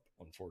screwed up,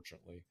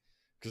 unfortunately.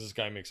 Because this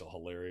guy makes a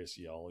hilarious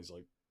yell. He's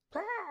like,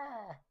 ah!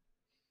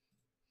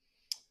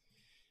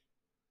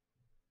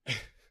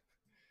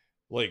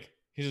 Like,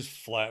 he just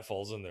flat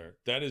falls in there.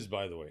 That is,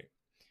 by the way,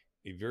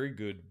 a very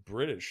good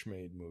British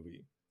made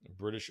movie, a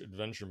British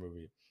adventure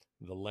movie,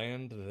 The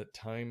Land That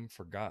Time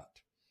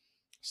Forgot,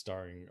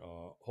 starring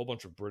a whole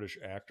bunch of British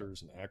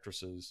actors and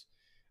actresses.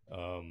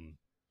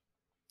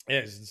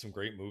 Yeah, he's in some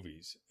great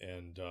movies,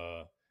 and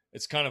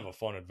it's kind of a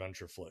fun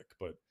adventure flick.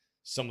 But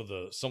some of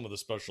the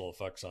special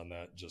effects on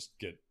that just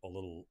get a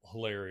little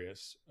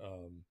hilarious.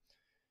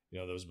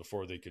 That was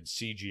before they could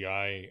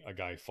CGI a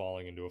guy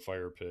falling into a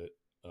fire pit.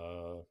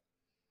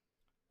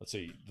 Let's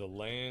see, The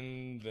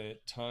Land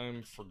That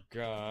Time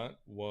Forgot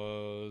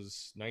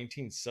was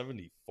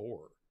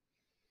 1974.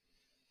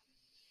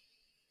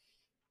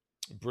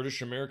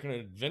 British American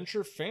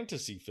adventure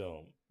fantasy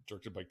film,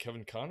 directed by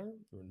Kevin Connor,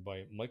 written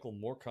by Michael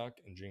Moorcock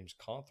and James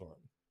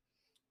Cawthorne.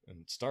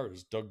 And it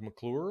stars Doug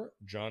McClure,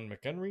 John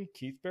McHenry,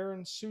 Keith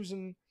Barron,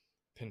 Susan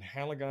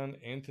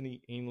Penhaligon,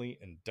 Anthony Ainley,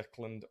 and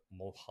Declan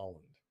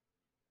Mulholland.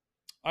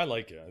 I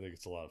like it. I think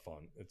it's a lot of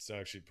fun. It's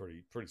actually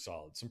pretty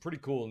solid. Some pretty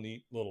cool,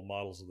 neat little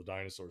models of the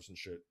dinosaurs and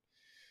shit,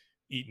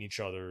 eating each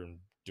other and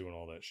doing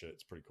all that shit.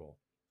 It's pretty cool.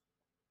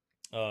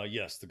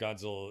 Yes, the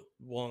Godzilla.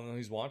 Well, no,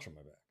 he's watching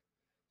my back.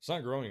 It's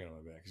not growing on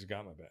my back. He's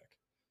got my back.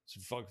 So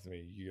if you fuck with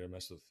me, you gotta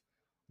mess with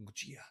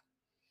Gia.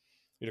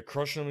 You gotta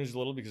crush him when he's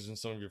little because in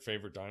some of your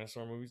favorite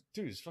dinosaur movies,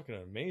 dude, it's fucking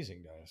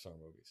amazing dinosaur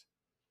movies.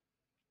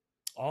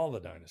 All the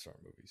dinosaur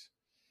movies.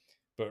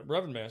 But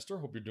Reverend Master,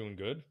 hope you're doing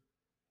good.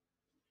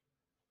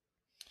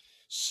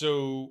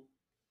 So,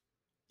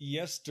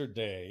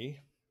 yesterday,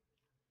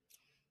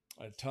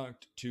 I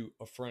talked to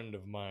a friend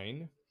of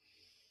mine,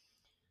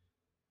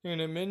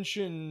 and I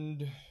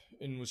mentioned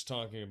and was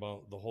talking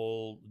about the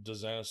whole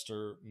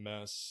disaster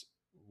mess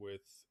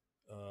with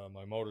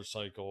my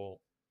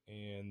motorcycle,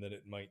 and that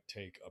it might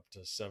take up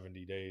to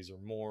 70 days or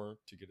more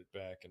to get it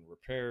back and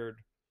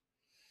repaired.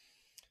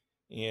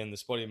 And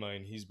this buddy of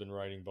mine, he's been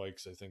riding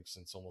bikes, I think,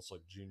 since almost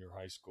like junior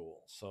high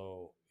school.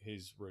 So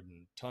he's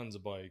ridden tons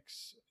of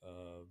bikes,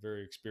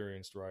 very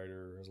experienced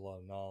rider, has a lot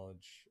of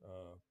knowledge,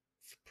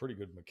 pretty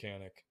good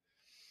mechanic.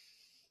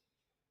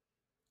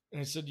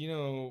 And I said,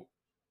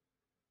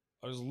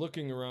 I was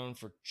looking around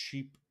for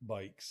cheap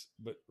bikes,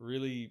 but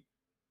really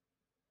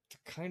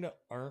there kind of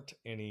aren't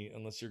any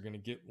unless you're going to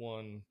get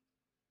one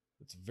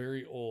that's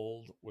very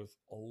old with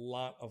a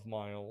lot of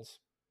miles.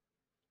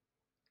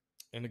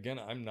 And again,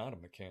 I'm not a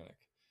mechanic.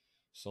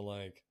 So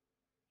like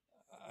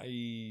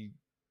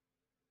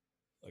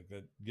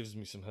that gives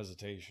me some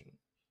hesitation.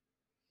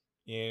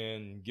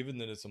 And given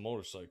that it's a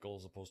motorcycle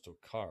as opposed to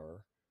a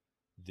car,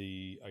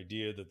 the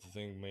idea that the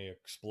thing may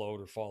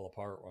explode or fall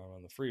apart while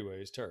on the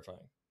freeway is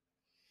terrifying.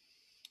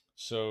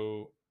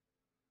 So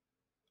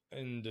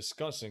in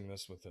discussing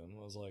this with him,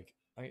 I was like,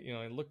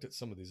 I looked at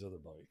some of these other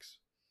bikes,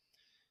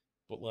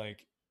 but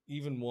like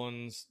even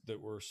ones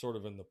that were sort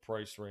of in the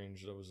price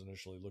range that I was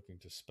initially looking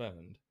to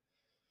spend,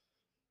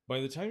 by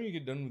the time you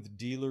get done with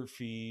dealer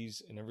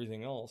fees and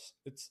everything else,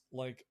 it's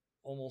like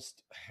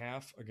almost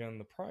half again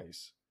the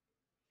price.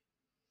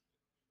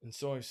 And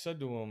so I said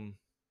to him,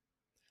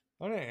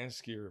 I want to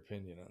ask your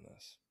opinion on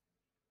this.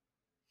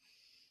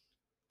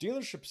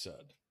 Dealership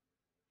said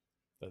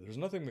that there's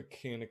nothing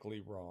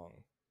mechanically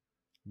wrong,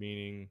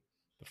 meaning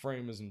the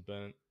frame isn't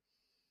bent,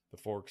 the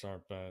forks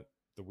aren't bent,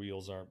 the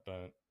wheels aren't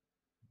bent,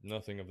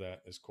 nothing of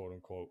that is quote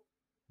unquote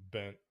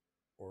bent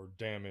or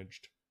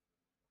damaged.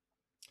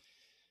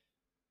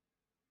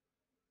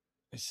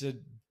 I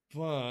said,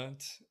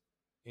 but,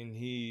 and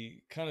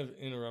he kind of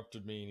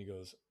interrupted me and he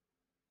goes,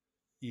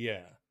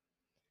 yeah,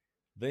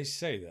 they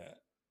say that,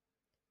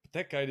 but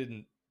that guy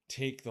didn't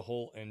take the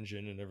whole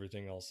engine and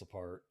everything else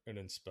apart and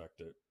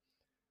inspect it.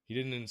 He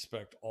didn't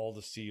inspect all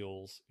the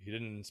seals. He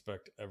didn't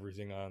inspect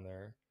everything on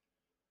there.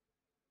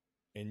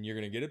 And you're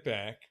going to get it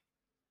back.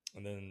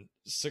 And then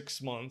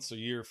 6 months, a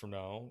year from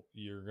now,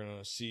 you're going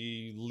to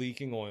see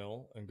leaking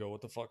oil and go, what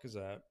the fuck is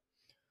that?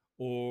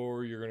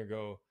 Or you're going to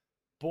go,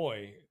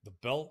 boy, the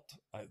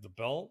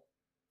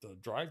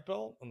drive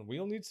belt on the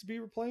wheel needs to be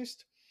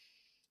replaced.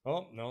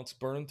 Oh, now it's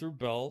burning through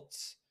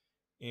belts.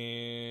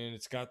 And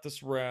it's got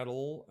this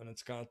rattle. And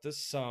it's got this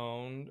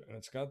sound. And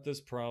it's got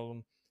this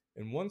problem.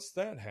 And once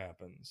that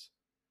happens,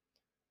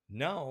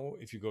 now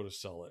if you go to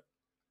sell it,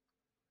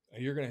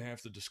 you're going to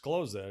have to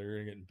disclose that or you're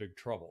going to get in big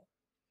trouble.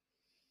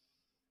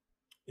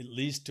 At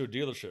least to a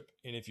dealership.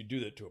 And if you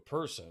do that to a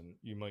person,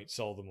 you might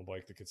sell them a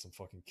bike that gets them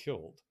fucking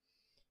killed.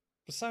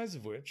 Besides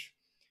of which,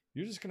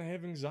 you're just going to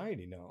have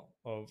anxiety now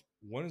of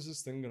when is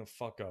this thing going to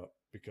fuck up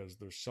because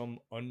there's some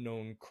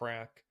unknown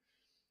crack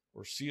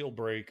or seal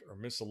break or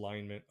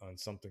misalignment on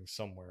something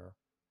somewhere.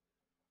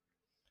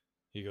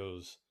 He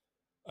goes,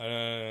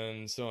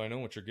 and so I know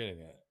what you're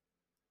getting at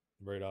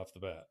right off the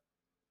bat.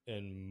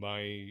 And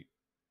my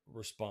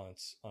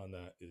response on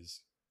that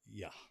is,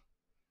 yeah.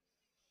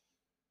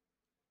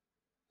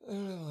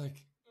 And I'm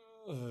like,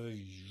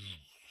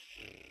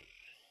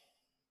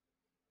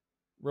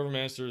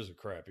 Rivermaster is a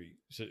crappy.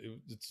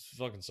 It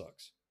fucking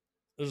sucks.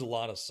 There's a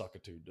lot of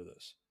suckitude to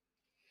this.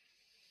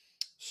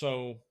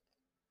 So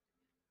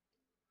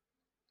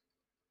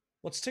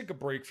let's take a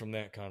break from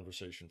that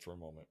conversation for a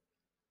moment.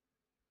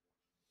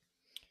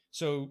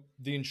 So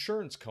the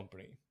insurance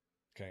company,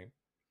 okay,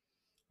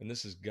 and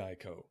this is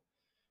Geico,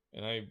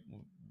 and I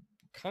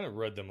kind of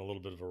read them a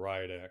little bit of a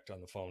riot act on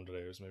the phone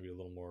today. It was maybe a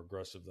little more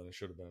aggressive than I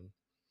should have been.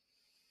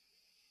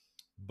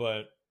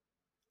 But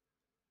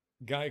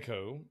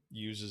Geico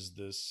uses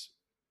this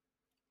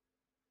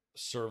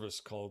service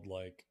called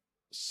like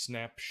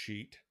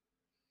Snapsheet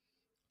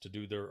to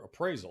do their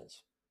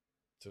appraisals,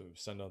 to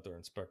send out their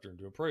inspector and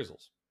do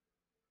appraisals.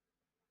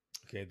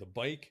 Okay, the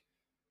bike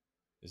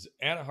is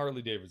at a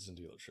Harley Davidson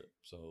dealership.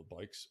 So the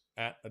bike's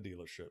at a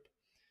dealership.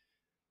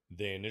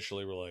 They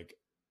initially were like,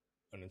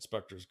 an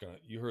inspector's gonna,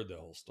 you heard that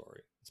whole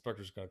story.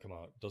 Inspector's gonna come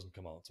out, doesn't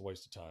come out, it's a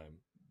waste of time,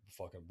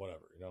 fucking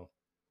whatever, you know?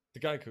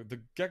 The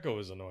gecko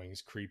is annoying,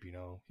 he's creepy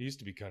now. He used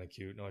to be kind of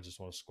cute, now I just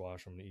want to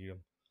squash him and eat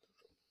him.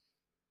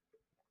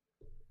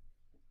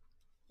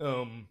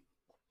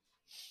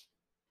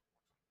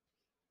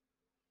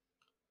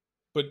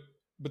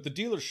 But the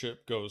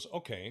dealership goes,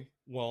 okay,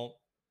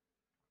 well,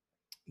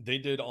 they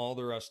did all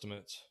their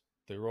estimates.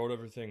 They wrote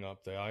everything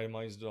up. They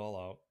itemized it all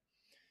out.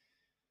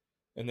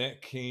 And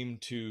that came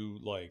to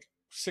like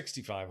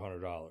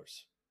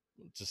 $6,500.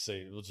 To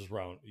say, we'll just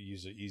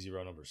use an easy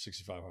round number,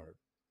 $6,500.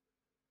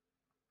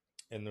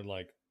 And they're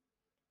like,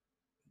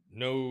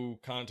 no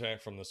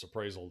contact from this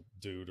appraisal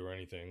dude or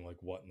anything.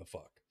 Like, what in the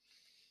fuck?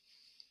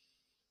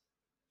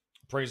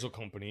 Appraisal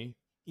company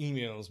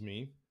emails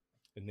me,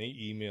 and they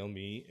email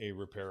me a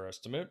repair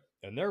estimate,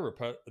 and their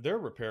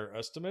repair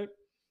estimate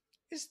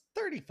is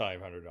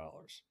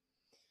 $3,500.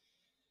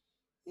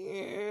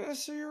 Yeah,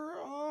 so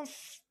you're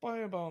off by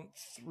about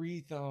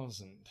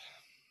 $3,000.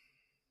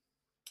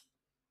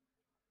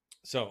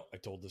 So I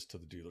told this to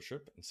the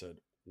dealership and said,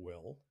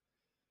 well,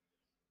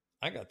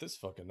 I got this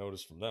fucking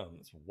notice from them.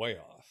 It's way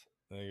off.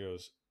 And he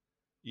goes,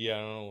 yeah,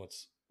 I don't know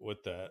what's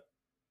with that.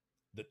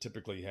 That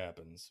typically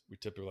happens. We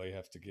typically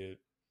have to get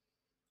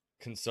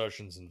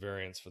concessions and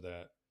variants for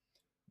that.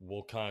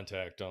 We'll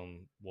contact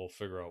them. We'll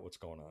figure out what's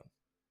going on.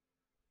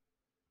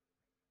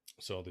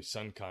 So they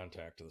send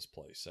contact to this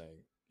place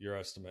saying, your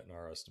estimate and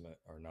our estimate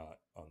are not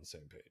on the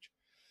same page.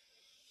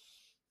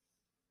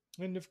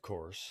 And of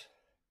course,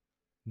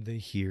 they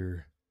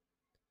hear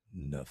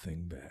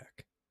nothing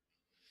back.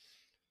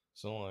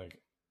 So I'm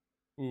like,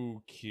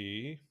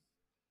 okay.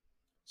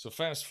 So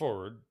fast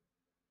forward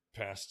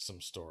past some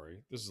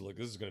story. This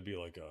is going to be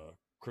like a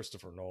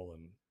Christopher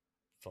Nolan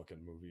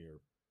fucking movie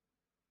or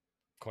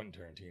Quentin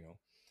Tarantino.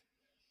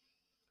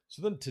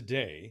 So then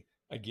today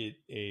I get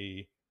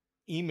a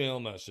email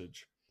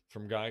message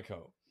from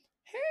Geico.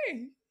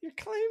 Hey, your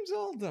claim's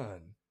all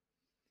done.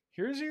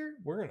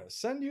 We're going to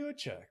send you a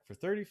check for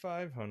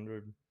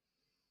 $3,500.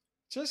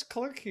 Just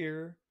click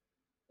here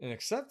and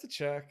accept the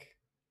check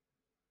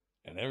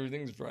and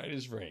everything's bright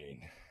as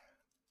rain.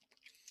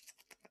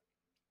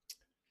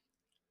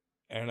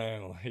 And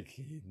I'm like,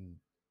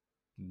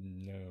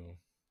 no,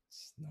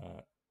 it's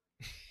not.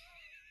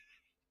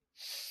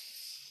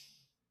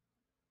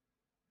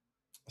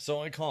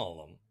 So I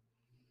call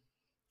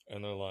them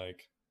and they're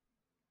like,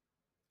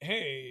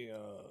 hey,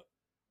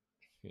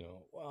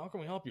 well, how can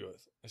we help you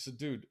with? I said,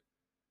 dude,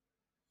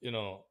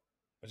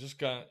 I just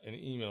got an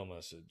email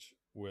message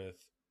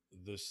with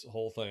this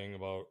whole thing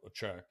about a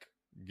check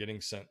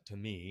getting sent to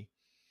me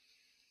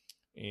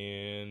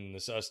and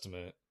this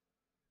estimate.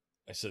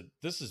 I said,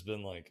 this has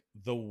been like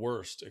the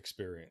worst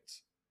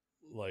experience.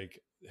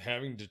 Like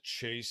having to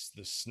chase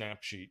the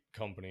Snapsheet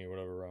company or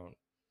whatever around.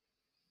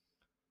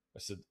 I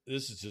said,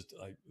 this is just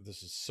like,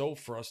 this is so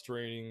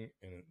frustrating.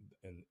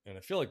 And I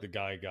feel like the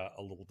guy got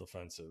a little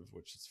defensive,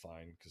 which is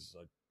fine because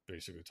I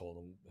basically told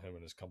him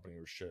and his company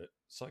were shit.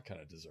 So I kind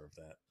of deserve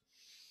that.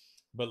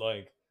 But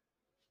like,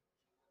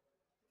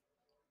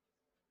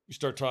 you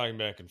start talking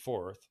back and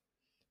forth.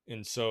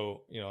 And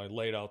so, I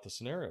laid out the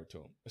scenario to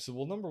him. I said,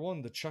 well, number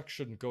one, the check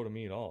shouldn't go to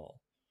me at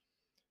all.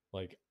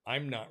 Like,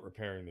 I'm not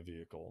repairing the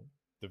vehicle.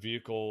 The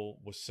vehicle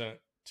was sent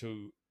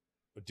to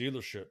a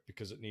dealership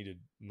because it needed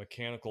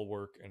mechanical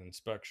work and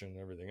inspection and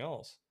everything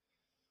else.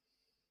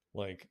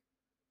 Like,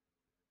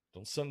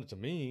 don't send it to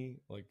me.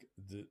 Like,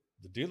 the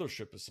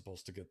dealership is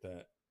supposed to get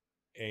that,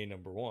 A,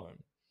 number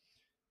one.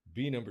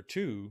 B, number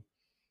two,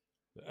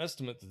 the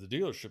estimate that the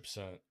dealership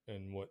sent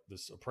and what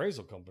this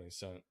appraisal company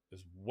sent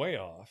is way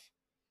off,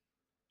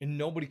 and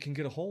nobody can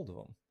get a hold of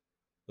them.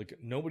 Like,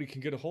 nobody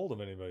can get a hold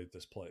of anybody at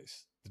this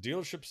place. The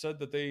dealership said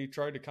that they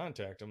tried to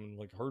contact them and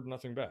like heard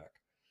nothing back.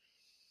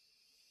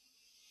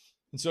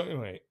 And so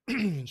anyway,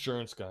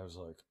 insurance guy was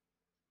like,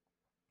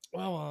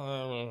 well, I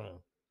don't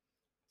know.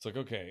 It's like,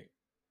 okay,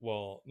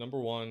 well, number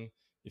one,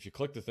 if you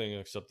click the thing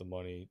and accept the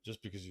money,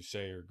 just because you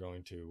say you're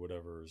going to,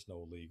 whatever, is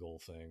no legal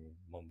thing,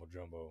 mumbo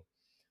jumbo.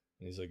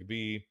 And he's like,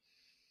 B,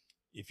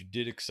 if you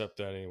did accept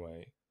that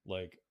anyway,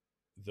 like,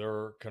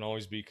 there can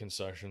always be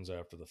concessions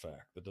after the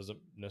fact. That doesn't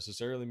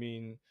necessarily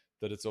mean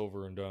that it's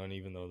over and done,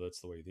 even though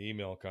that's the way the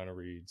email kind of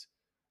reads.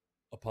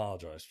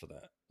 Apologize for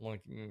that.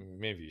 Like,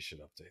 maybe you should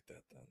update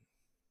that then.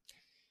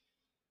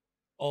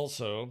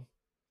 Also,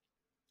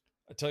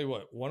 I tell you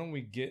what, why don't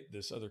we get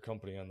this other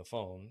company on the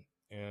phone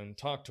and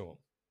talk to them?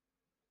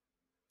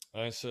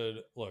 I said,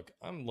 look,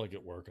 I'm like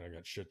at work and I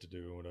got shit to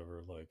do,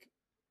 whatever. Like,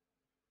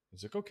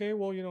 he's like, okay,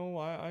 well,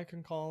 I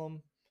can call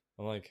them.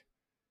 I'm like,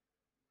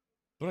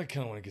 but I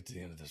kind of want to get to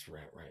the end of this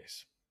rat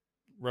race.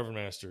 Reverend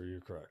Master, you're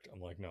correct.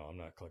 I'm like, no, I'm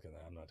not clicking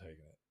that. I'm not taking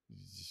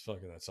it. Just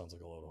fucking, that sounds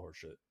like a load of horse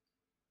shit.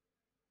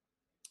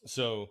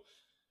 So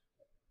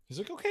he's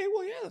like, okay,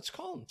 well, yeah, let's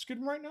call him. Let's get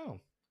him right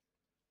now.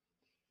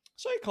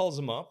 So he calls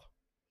him up,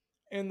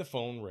 and the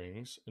phone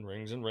rings and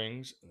rings and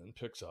rings, and then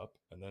picks up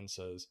and then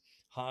says,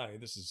 hi,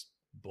 this is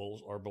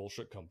our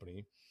bullshit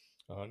company.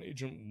 An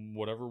agent,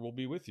 whatever, will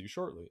be with you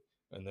shortly.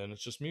 And then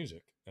it's just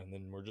music. And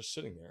then we're just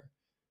sitting there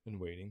and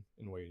waiting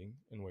and waiting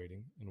and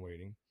waiting and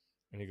waiting.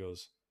 And he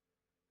goes,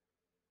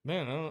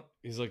 man,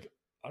 he's like,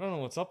 I don't know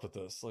what's up with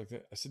this. Like,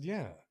 I said,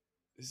 yeah,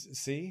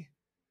 see?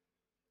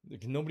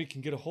 Like, nobody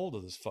can get a hold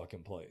of this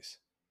fucking place.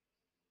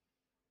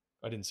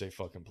 I didn't say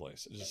fucking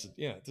place. I just said,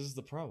 yeah, this is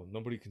the problem.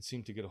 Nobody can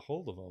seem to get a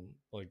hold of them.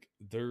 Like,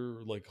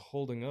 they're like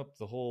holding up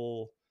the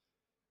whole.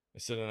 I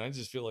said, and I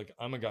just feel like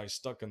I'm a guy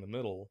stuck in the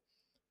middle,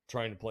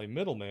 trying to play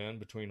middleman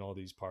between all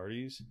these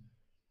parties.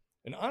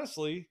 And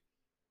honestly,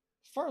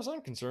 as far as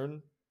I'm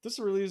concerned, this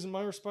really isn't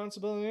my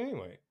responsibility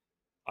anyway.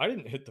 I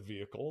didn't hit the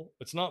vehicle.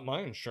 It's not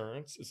my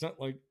insurance. It's not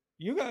like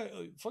you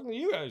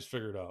guys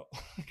figure it out.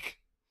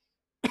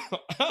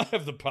 I don't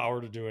have the power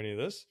to do any of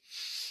this.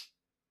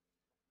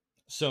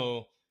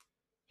 So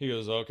he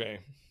goes, okay,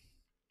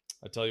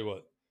 I tell you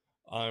what,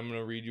 I'm going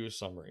to read you a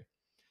summary.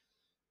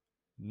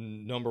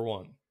 Number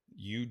one,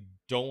 you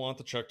don't want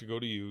the check to go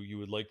to you. You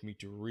would like me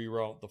to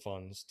reroute the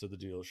funds to the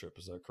dealership.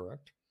 Is that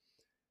correct?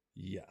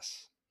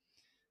 Yes.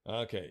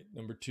 Okay.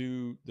 Number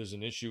two, there's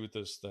an issue with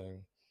this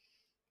thing.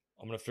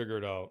 I'm going to figure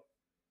it out.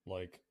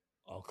 Like,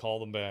 I'll call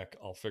them back.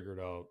 I'll figure it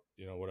out,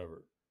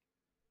 whatever.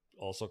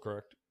 Also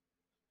correct?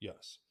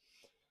 Yes.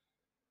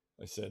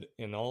 I said,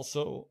 and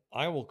also,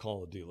 I will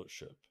call the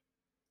dealership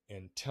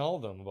and tell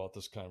them about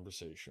this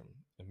conversation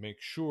and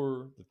make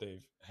sure that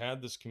they've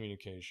had this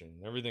communication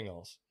and everything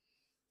else.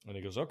 And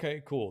he goes,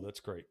 okay, cool. That's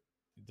great.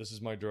 This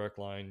is my direct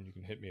line. You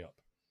can hit me up.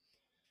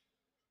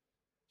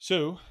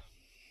 So,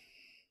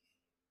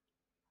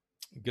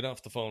 get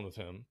off the phone with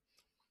him,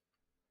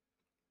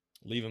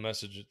 leave a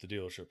message at the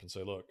dealership and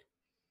say, look,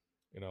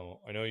 I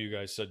know you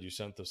guys said you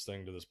sent this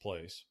thing to this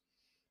place,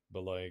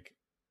 but like,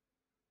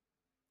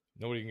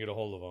 nobody can get a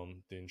hold of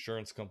them. The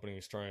insurance company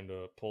is trying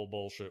to pull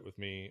bullshit with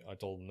me. I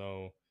told them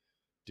no,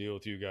 deal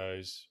with you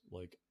guys.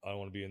 Like, I don't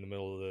want to be in the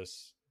middle of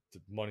this. The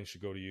money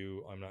should go to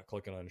you. I'm not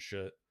clicking on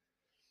shit.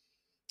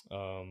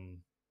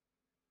 And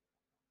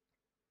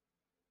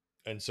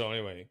so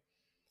anyway,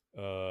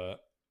 a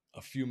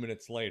few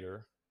minutes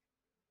later,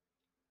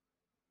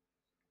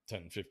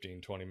 10,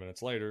 15, 20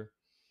 minutes later,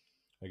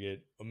 I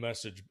get a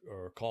message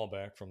or a call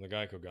back from the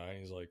Geico guy.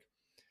 He's like,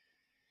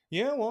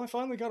 yeah, well, I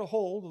finally got a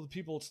hold of the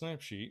people at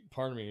Snapsheet.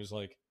 Part of me was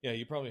like, yeah,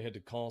 you probably had to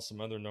call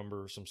some other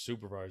number, some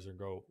supervisor, and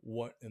go,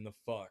 what in the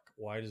fuck?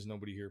 Why does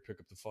nobody here pick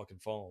up the fucking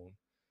phone?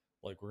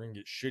 Like, we're going to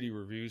get shitty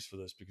reviews for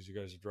this because you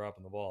guys are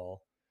dropping the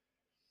ball.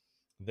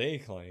 They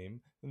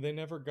claim they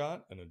never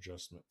got an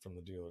adjustment from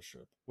the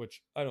dealership,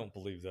 which I don't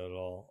believe that at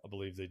all. I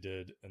believe they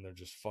did, and they're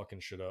just fucking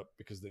shit up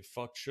because they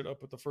fucked shit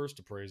up with the first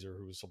appraiser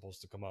who was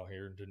supposed to come out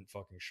here and didn't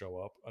fucking show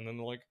up. And then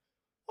they're like,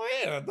 oh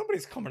yeah,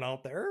 nobody's coming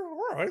out there.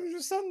 All right, you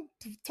just send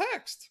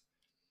text.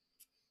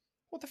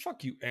 What the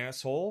fuck, you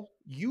asshole?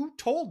 You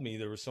told me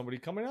there was somebody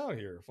coming out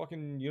here.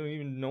 Fucking, you don't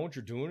even know what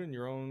you're doing in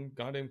your own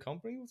goddamn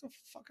company? What the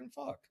fucking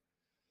fuck?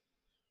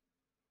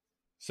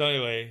 So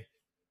anyway,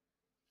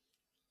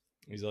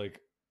 he's like,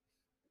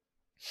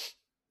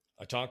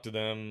 I talked to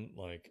them,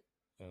 like,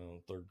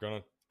 they're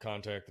gonna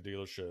contact the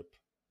dealership.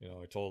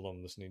 I told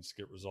them this needs to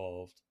get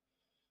resolved.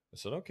 I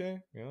said, okay,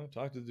 I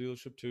talked to the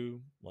dealership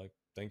too. Like,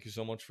 thank you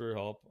so much for your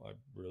help. I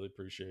really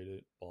appreciate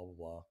it. Blah, blah,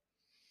 blah.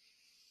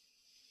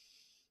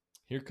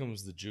 Here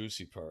comes the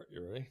juicy part.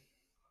 You ready?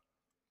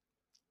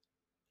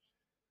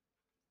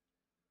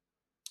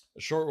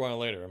 A short while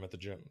later, I'm at the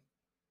gym.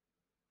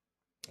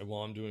 And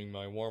while I'm doing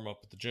my warm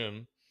up at the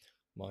gym,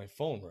 my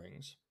phone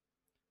rings.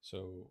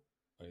 So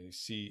I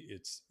see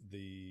it's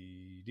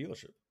the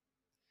dealership.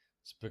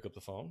 So pick up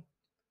the phone.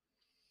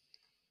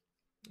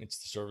 It's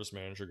the service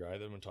manager guy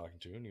that I've been talking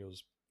to. And he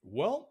goes,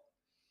 well,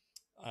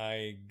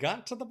 I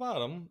got to the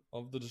bottom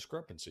of the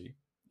discrepancy.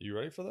 You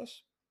ready for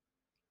this?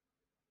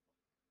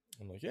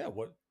 I'm like, yeah,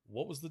 what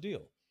was the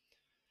deal?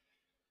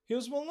 He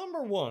goes, well,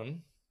 number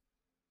one,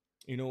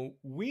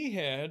 we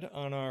had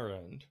on our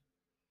end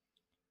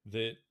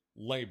that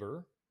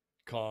labor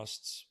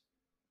costs,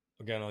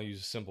 again, I'll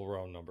use simple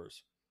round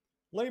numbers.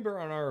 Labor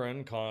on our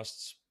end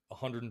costs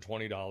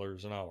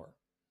 $120 an hour.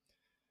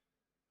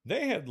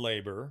 They had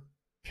labor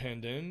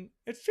pinned in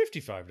at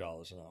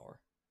 $55 an hour.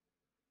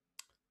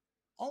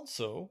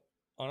 Also,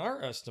 on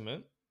our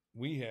estimate,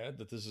 we had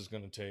that this is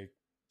going to take,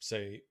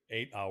 say,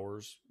 8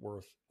 hours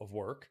worth of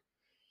work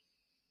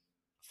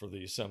for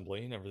the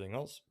assembly and everything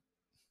else.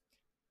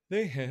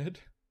 They had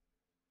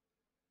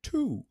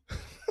 2.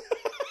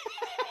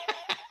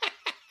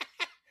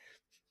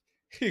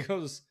 He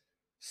goes,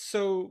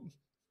 so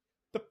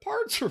the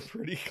parts were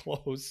pretty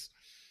close,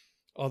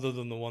 other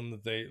than the one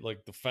that they,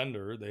 like the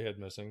fender they had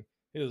missing.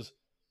 He goes,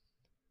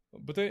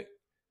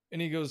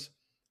 and he goes,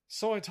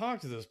 so I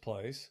talked to this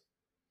place.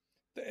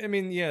 I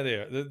mean, yeah,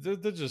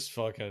 they're just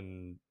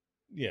fucking,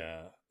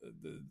 yeah.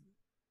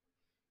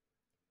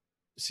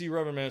 See,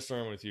 Reverend Master,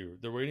 I'm with you.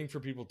 They're waiting for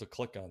people to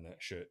click on that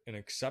shit and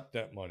accept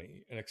that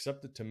money and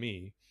accept it to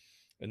me.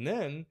 And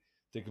then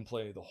they can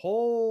play the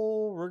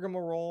whole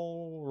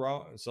rigmarole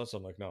route. And so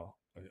I'm like, no,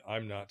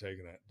 I'm not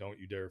taking that. Don't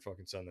you dare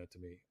fucking send that to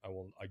me.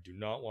 I do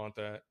not want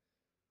that.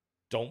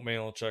 Don't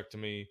mail a check to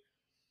me.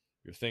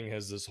 Your thing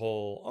has this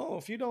whole,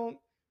 if you don't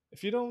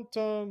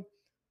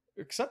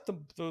accept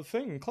the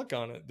thing and click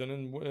on it,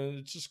 then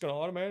it's just going to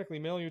automatically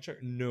mail you a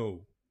check.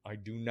 No, I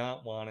do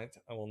not want it.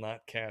 I will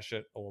not cash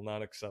it. I will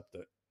not accept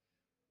it.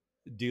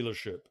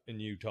 Dealership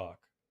and you talk,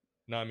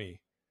 not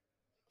me.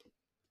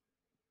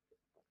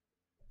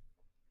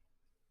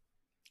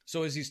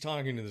 So as he's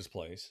talking to this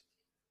place,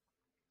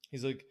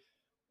 he's like,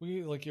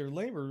 your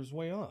labor is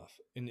way off.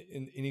 And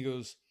he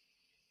goes,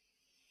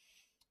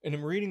 and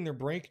I'm reading their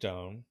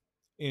breakdown,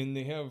 and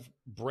they have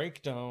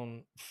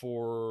breakdown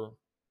for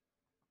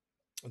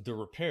the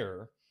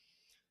repair.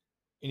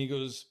 And he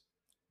goes,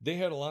 they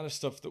had a lot of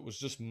stuff that was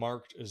just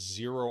marked as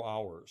 0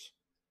 hours.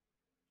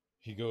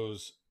 He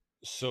goes,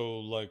 so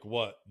like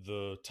what?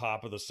 The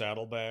top of the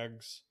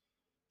saddlebags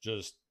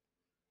just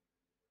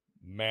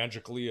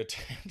magically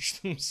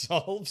attach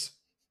themselves?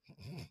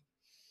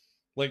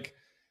 Like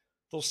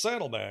those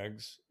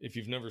saddlebags, if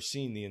you've never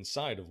seen the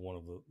inside of one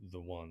of the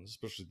ones,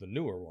 especially the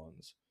newer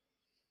ones,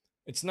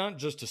 it's not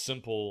just a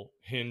simple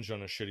hinge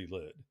on a shitty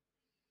lid.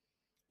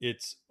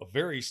 It's a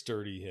very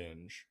sturdy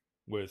hinge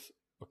with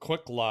a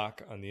quick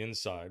lock on the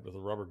inside with a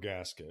rubber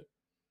gasket.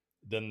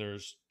 Then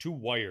there's 2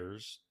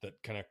 wires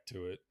that connect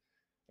to it.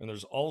 And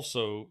there's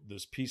also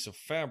this piece of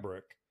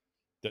fabric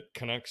that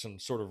connects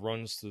and sort of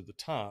runs through the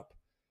top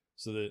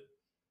so that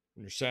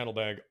when your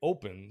saddlebag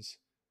opens,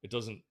 it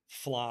doesn't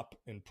flop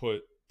and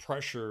put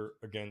pressure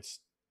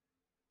against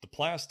the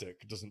plastic.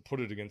 It doesn't put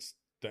it against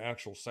the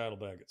actual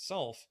saddlebag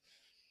itself,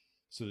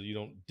 so that you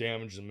don't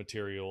damage the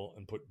material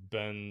and put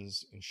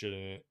bends and shit in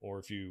it. Or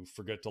if you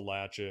forget to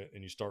latch it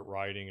and you start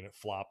riding and it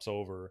flops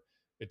over,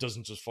 it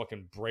doesn't just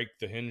fucking break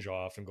the hinge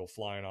off and go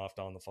flying off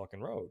down the fucking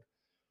road.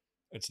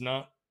 It's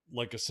not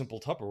like a simple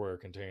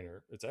Tupperware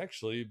container. It's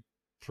actually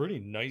pretty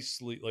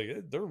nicely,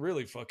 like, they're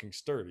really fucking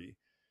sturdy.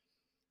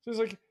 So he's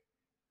like,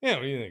 yeah,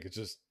 what do you think? It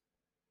just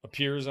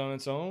appears on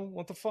its own?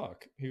 What the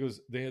fuck? He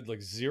goes, they had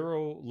like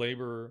 0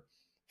 labor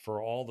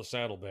for all the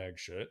saddlebag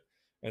shit.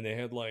 And they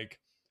had like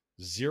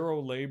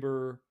 0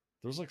 labor.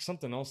 There was like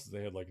something else that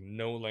they had like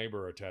no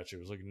labor attached. It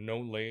was like no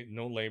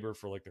labor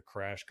for like the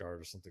crash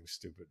guard or something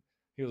stupid.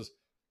 He goes,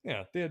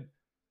 yeah, they had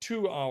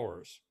 2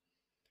 hours.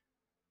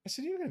 I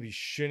said, you're going to be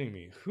shitting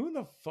me. Who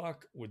the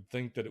fuck would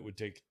think that it would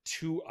take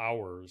 2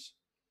 hours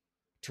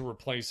to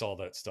replace all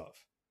that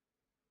stuff?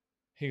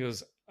 He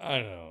goes, I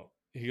don't know.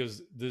 He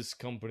goes, this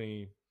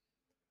company,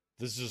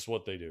 this is just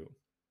what they do.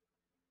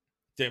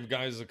 They have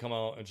guys that come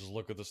out and just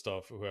look at the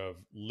stuff who have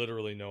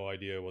literally no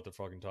idea what they're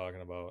fucking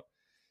talking about.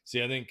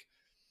 See, I think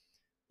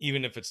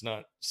even if it's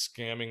not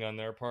scamming on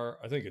their part,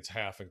 I think it's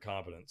half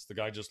incompetence. The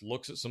guy just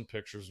looks at some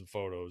pictures and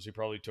photos. He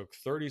probably took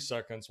 30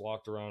 seconds,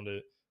 walked around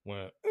it,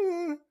 went,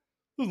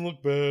 doesn't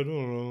look bad. I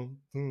don't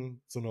know.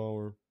 It's an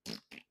hour.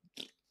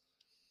 It's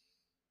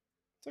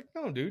like,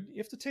 no, dude, you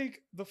have to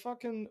take the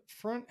fucking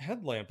front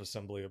headlamp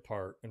assembly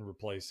apart and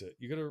replace it.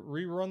 You got to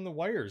rerun the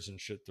wires and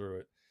shit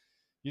through it.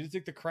 You have to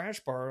take the crash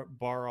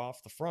bar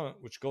off the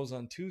front, which goes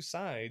on two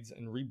sides,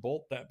 and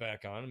rebolt that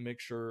back on and make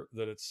sure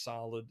that it's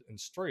solid and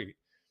straight.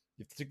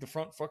 You have to take the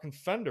front fucking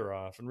fender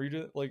off and redo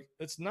it. Like,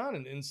 it's not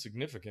an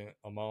insignificant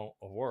amount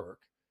of work.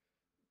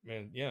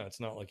 Man, yeah,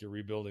 it's not like you're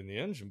rebuilding the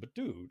engine, but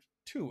dude,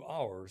 2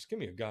 hours, give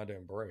me a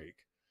goddamn break.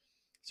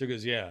 So he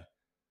goes, yeah,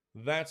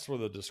 that's where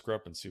the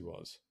discrepancy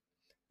was.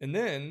 And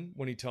then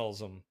when he tells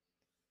them,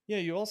 yeah,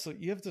 you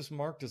have this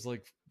marked as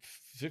like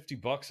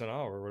 $50 an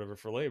hour or whatever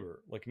for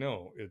labor. Like,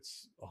 no,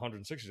 it's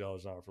 $160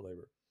 an hour for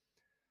labor.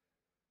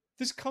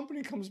 This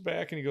company comes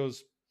back and he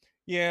goes,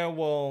 yeah,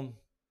 well,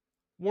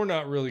 we're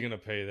not really going to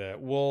pay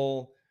that.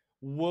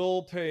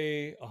 We'll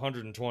pay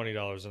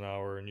 $120 an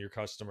hour and your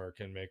customer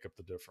can make up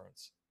the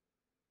difference.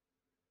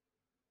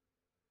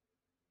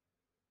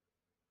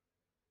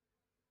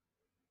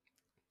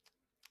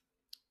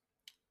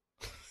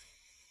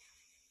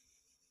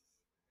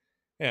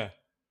 Yeah.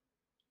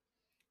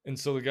 And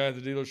so the guy at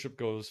the dealership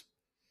goes,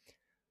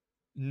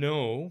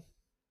 no,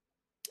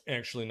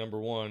 actually, number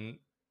one,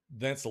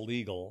 that's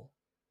illegal.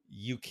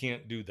 You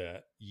can't do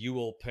that. You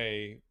will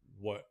pay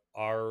what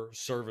our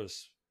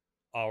service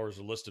hours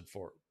are listed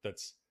for.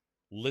 That's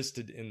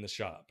listed in the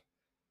shop.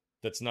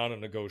 That's not a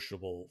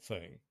negotiable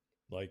thing.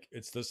 Like,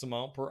 it's this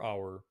amount per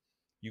hour.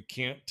 You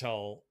can't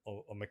tell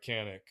a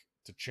mechanic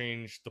to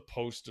change the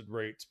posted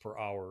rates per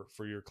hour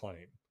for your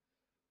claim.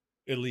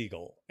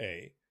 Illegal,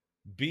 A.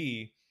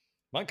 B,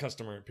 my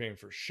customer ain't paying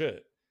for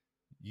shit.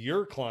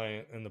 Your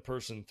client and the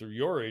person through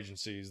your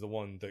agency is the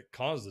one that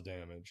caused the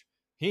damage.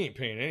 He ain't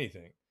paying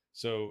anything.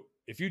 So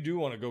if you do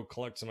want to go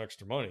collect some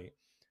extra money,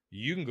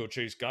 you can go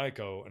chase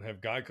Geico and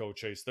have Geico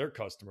chase their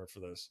customer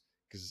for this,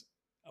 because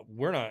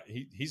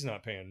he's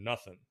not paying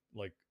nothing.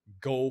 Like,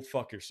 go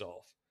fuck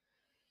yourself.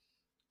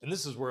 And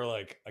this is where,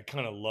 like, I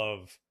kind of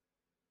love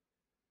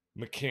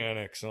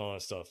mechanics and all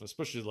that stuff,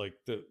 especially like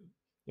the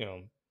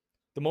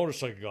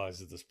motorcycle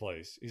guys at this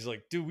place. He's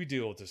like, dude, we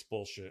deal with this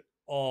bullshit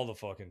all the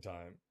fucking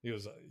time. He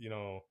goes,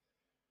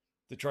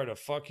 they try to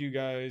fuck you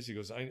guys. He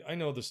goes, I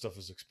know this stuff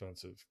is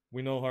expensive.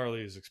 We know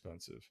Harley is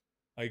expensive.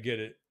 I get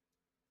it.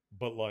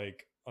 But,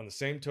 like, on the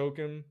same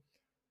token,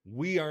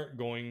 we aren't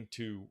going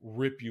to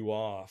rip you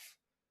off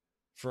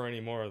for any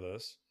more of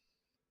this.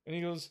 And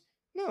he goes,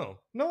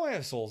 no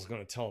asshole's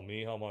going to tell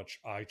me how much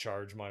I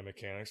charge my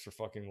mechanics for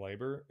fucking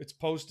labor. It's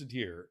posted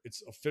here.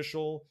 It's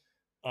official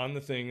on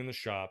the thing in the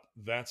shop.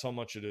 That's how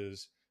much it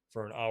is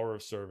for an hour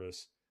of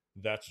service.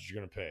 That's what you're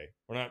going to pay.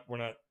 We're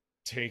not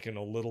taking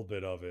a little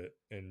bit of it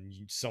and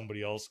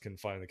somebody else can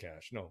find the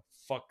cash. No,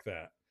 fuck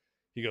that.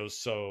 He goes,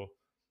 so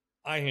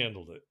I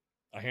handled it.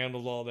 I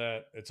handled all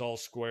that. It's all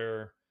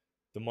square.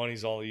 The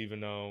money's all even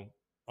now.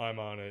 I'm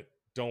on it.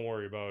 Don't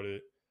worry about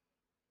it.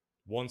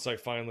 Once I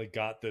finally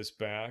got this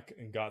back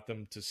and got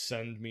them to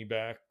send me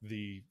back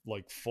the,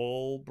 like,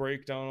 full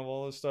breakdown of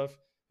all this stuff,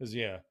 is,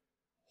 yeah,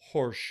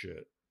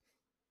 horseshit.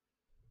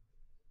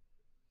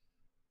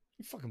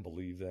 You fucking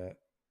believe that?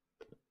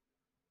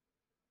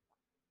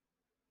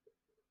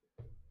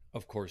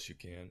 Of course you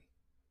can.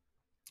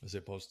 As they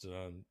posted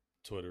on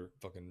Twitter,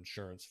 fucking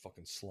insurance,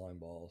 fucking slime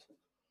balls.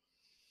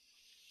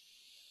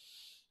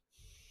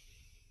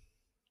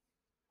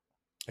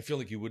 I feel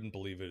like you wouldn't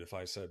believe it if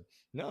I said,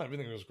 no,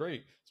 everything was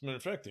great. As a matter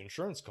of fact, the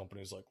insurance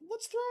company is like,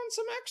 let's throw in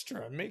some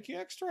extra and make you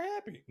extra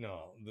happy.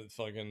 No, the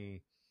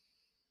fucking,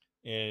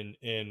 and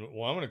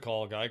well, I'm going to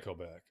call Geico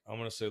back. I'm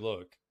going to say,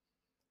 look,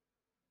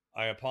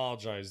 I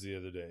apologized the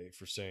other day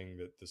for saying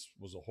that this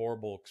was a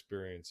horrible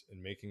experience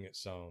and making it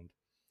sound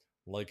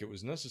like it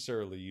was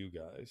necessarily you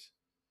guys,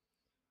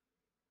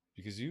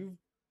 because you've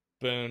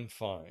been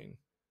fine.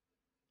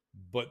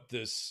 But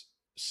this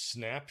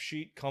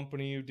Snapsheet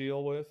company you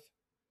deal with,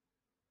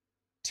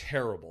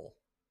 terrible.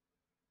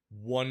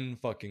 1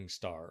 fucking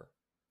star.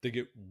 They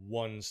get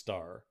 1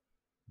 star.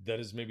 That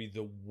is maybe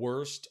the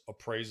worst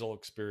appraisal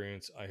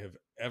experience I have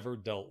ever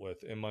dealt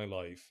with in my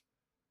life,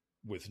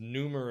 with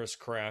numerous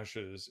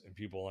crashes and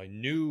people I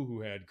knew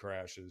who had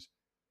crashes.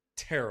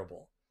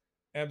 Terrible.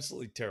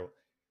 Absolutely terrible.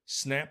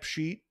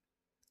 Snapsheet,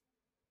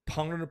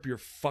 pounding up your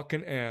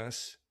fucking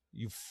ass.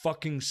 You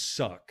fucking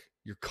suck.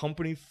 Your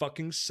company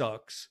fucking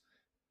sucks.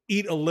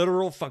 Eat a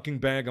literal fucking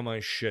bag of my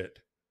shit.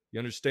 You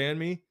understand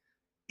me?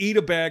 Eat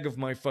a bag of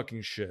my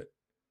fucking shit.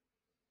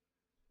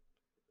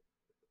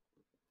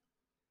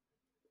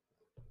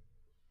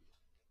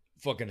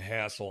 Fucking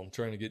hassle. I'm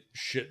trying to get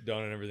shit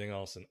done and everything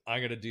else, and I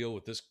gotta deal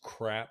with this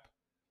crap.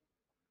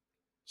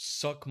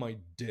 Suck my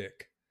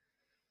dick.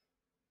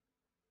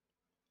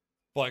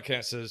 Black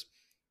Cat says,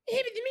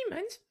 Hey, but the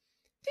mean ones.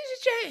 There's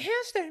a giant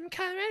hailstorm in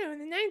Colorado in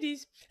the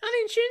 90s. All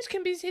the insurance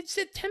companies had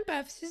set temp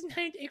offices and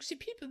hired extra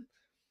people.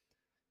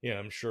 Yeah,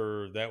 I'm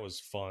sure that was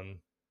fun.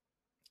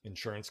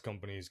 Insurance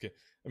companies get.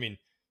 I mean,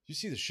 you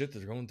see the shit that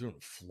they're going through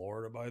in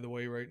Florida, by the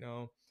way, right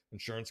now.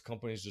 Insurance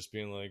companies just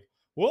being like,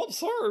 "Well,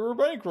 sorry, we're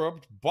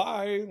bankrupt.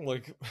 Bye."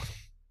 Like,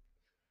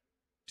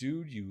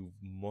 dude, you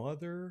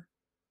motherfuckers.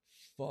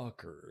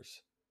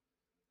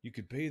 You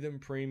could pay them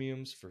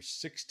premiums for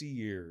 60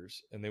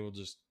 years and they will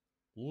just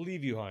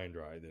leave you high and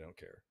dry. They don't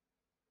care.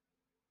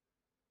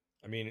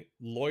 I mean,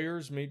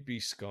 lawyers may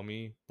be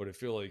scummy, but I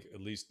feel like at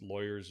least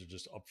lawyers are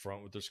just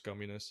upfront with their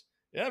scumminess.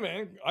 Yeah,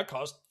 man, I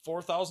cost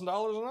 $4,000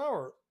 an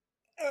hour.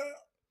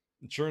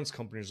 Insurance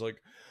companies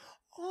like,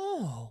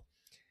 oh,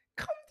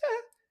 come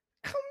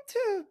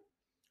to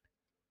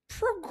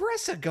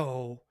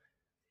Progressigo,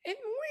 and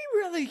we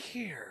really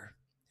care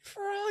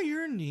for all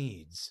your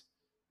needs.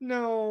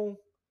 No,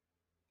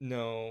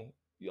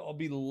 I'll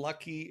be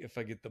lucky if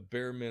I get the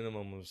bare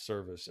minimum of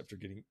service after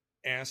getting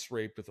ass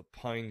raped with a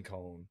pine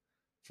cone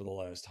for the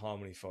last how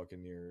many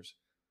fucking years.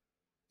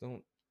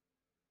 Don't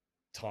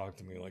talk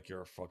to me like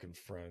you're a fucking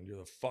friend. You're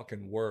the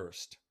fucking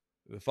worst.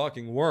 You're the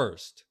fucking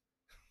worst.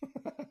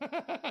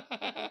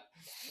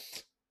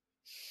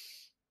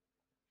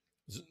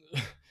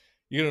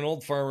 You get an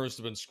old farmer who's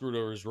been screwed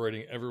over, is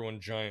writing everyone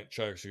giant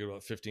checks. You get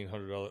about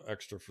 $1,500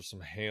 extra for some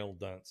hail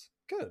dents.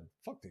 Good.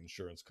 Fuck the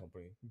insurance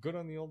company. Good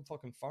on the old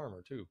fucking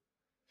farmer, too.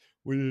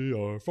 We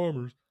are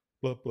farmers.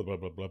 Blah, blah, blah,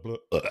 blah, blah,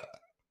 blah.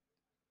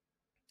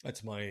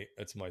 That's my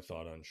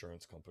thought on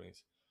insurance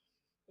companies.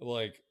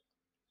 Like,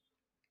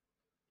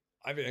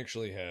 I've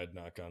actually had,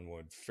 knock on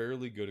wood,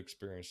 fairly good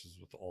experiences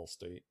with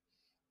Allstate.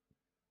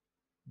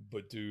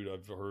 But, dude,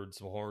 I've heard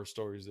some horror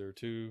stories there,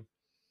 too.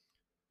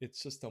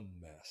 It's just a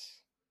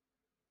mess.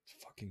 It's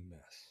a fucking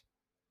mess.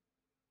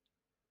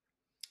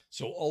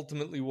 So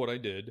ultimately what I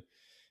did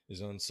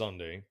is on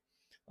Sunday,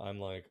 I'm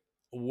like,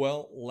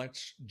 well,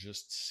 let's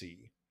just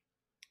see.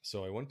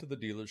 So I went to the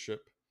dealership,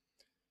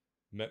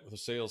 met with a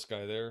sales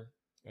guy there,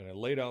 and I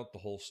laid out the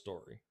whole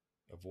story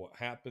of what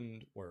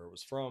happened, where it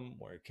was from,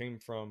 where it came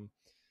from,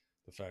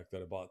 the fact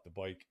that I bought the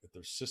bike at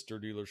their sister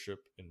dealership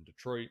in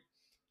Detroit.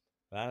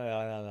 Blah,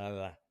 blah, blah, blah,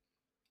 blah.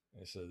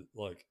 I said,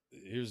 look,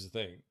 here's the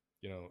thing.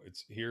 You know,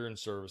 it's here in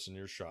service in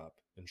your shop.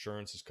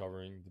 Insurance is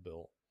covering the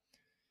bill.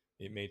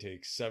 It may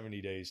take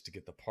 70 days to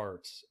get the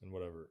parts and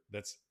whatever.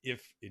 That's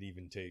if it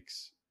even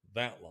takes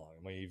that long.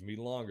 It might even be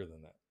longer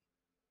than that.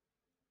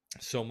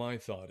 So my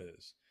thought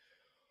is,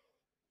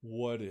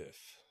 what if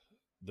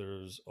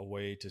there's a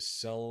way to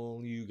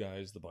sell you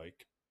guys the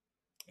bike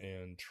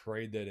and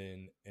trade that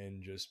in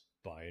and just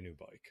buy a new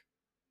bike?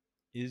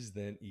 Is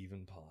that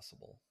even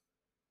possible?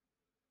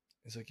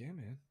 It's like, yeah,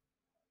 man.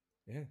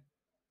 Yeah.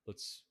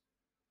 Let's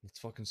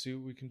fucking see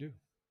what we can do.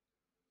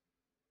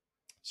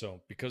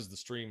 So, because the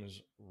stream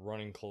is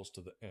running close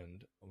to the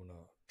end, I'm going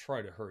to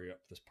try to hurry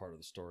up this part of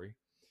the story.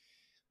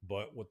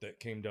 But what that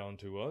came down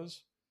to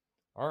was,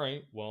 all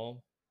right,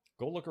 well,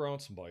 go look around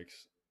some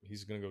bikes.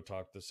 He's going to go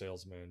talk to the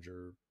sales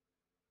manager,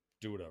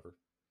 do whatever.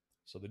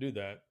 So they do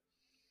that,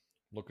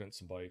 looking at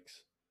some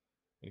bikes.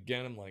 And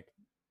again, I'm like,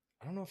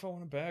 I don't know if I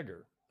want a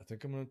bagger. I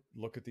think I'm going to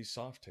look at these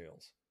soft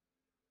tails.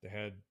 They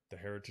had the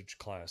Heritage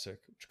Classic,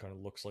 which kind of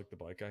looks like the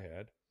bike I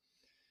had.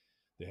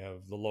 They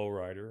have the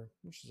Lowrider,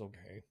 which is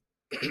okay.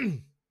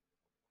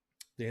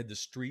 They had the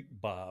Street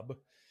Bob,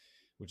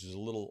 which is a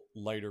little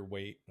lighter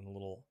weight and a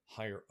little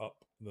higher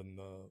up than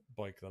the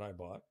bike that I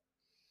bought.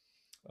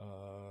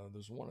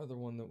 There's one other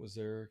one that was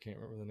there. Can't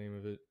remember the name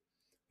of it.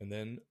 And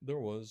then there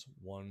was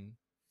one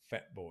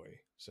fat boy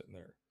sitting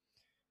there.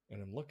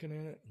 And I'm looking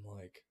at it and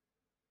like,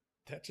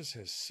 that just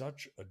has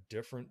such a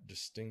different,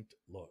 distinct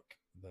look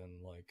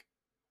than like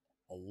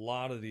a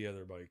lot of the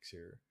other bikes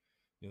here.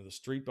 You know, the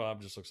Street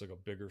Bob just looks like a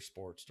bigger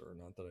Sportster.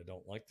 Not that I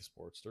don't like the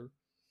Sportster.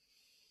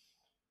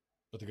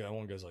 But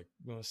one guy's like,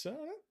 you want to sit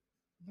on it?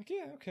 I'm like,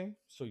 yeah, okay.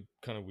 So he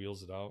kind of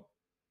wheels it out.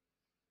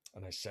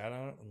 And I sat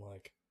on it and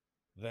like,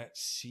 that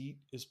seat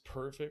is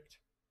perfect.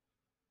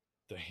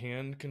 The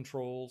hand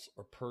controls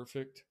are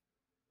perfect.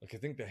 Like, I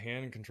think the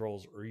hand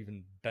controls are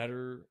even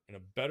better, in a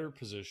better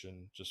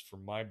position just for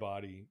my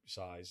body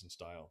size and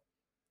style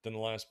than the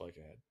last bike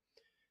I had.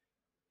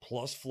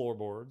 Plus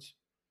floorboards.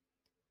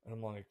 And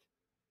I'm like,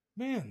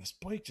 man, this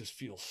bike just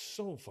feels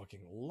so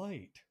fucking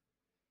light.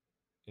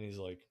 And he's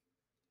like,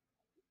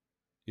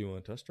 you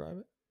want to test drive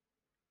it?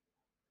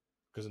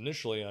 Because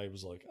initially I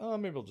was like, oh,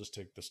 maybe I'll just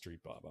take the Street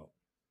Bob out.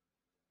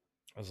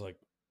 I was like,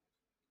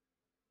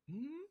 I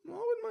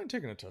wouldn't mind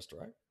taking a test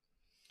drive.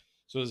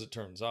 So as it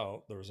turns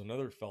out, there was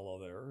another fellow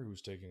there who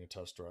was taking a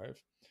test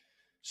drive.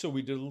 So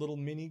we did a little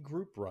mini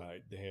group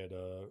ride. They had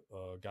a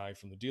guy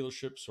from the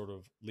dealership sort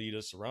of lead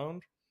us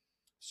around.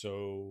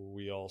 So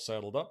we all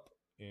saddled up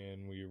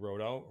and we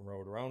rode out and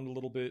rode around a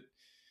little bit.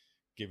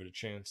 Gave it a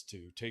chance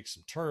to take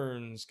some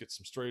turns, get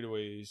some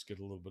straightaways, get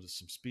a little bit of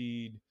some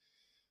speed,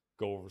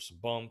 go over some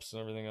bumps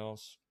and everything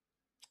else.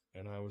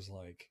 And I was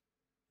like,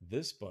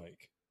 this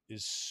bike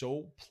is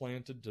so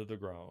planted to the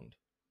ground.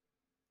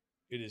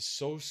 it is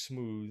so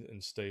smooth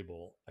and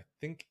stable. I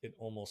think it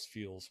almost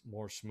feels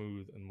more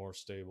smooth and more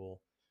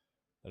stable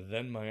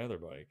than my other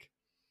bike.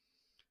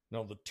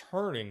 Now, the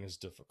turning is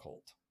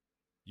difficult.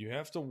 You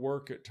have to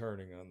work at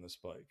turning on this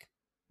bike,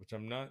 which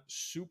I'm not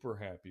super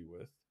happy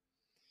with.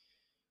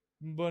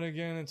 But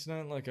again, it's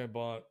not like I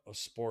bought a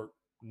sport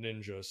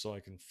Ninja so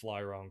I can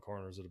fly around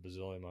corners at a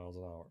bazillion miles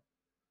an hour.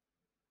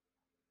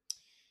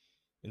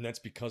 And that's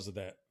because of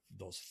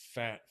those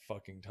fat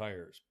fucking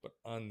tires. But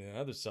on the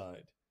other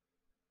side,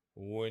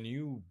 when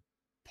you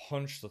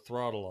punch the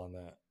throttle on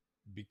that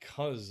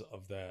because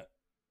of that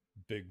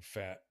big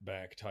fat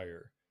back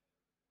tire,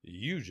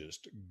 you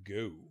just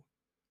go.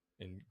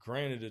 And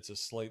granted, it's a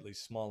slightly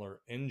smaller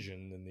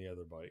engine than the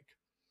other bike,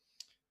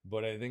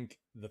 but I think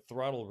the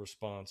throttle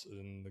response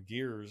and the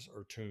gears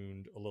are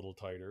tuned a little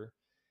tighter.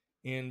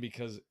 And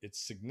because it's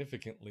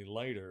significantly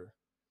lighter,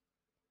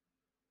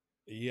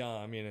 yeah,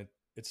 I mean,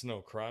 it's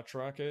no crotch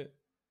rocket,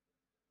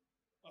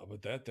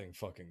 but that thing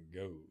fucking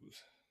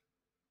goes.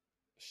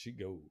 She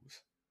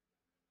goes.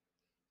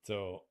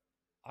 So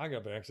I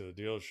got back to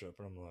the dealership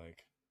and I'm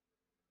like,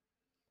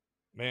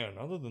 man,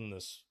 other than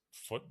this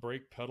foot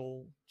brake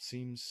pedal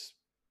seems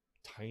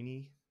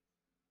tiny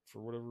for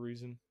whatever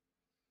reason,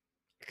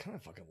 I kind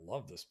of fucking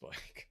love this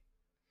bike.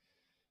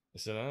 I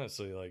said,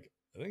 honestly, like,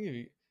 I think if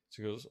you,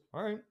 she goes,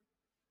 all right.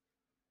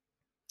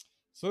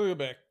 So we go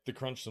back to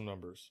crunch some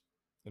numbers.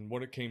 And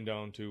what it came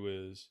down to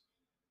is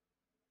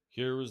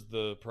here was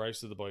the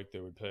price of the bike they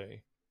would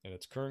pay in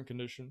its current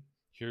condition.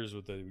 Here's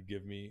what they would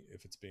give me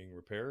if it's being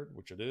repaired,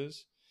 which it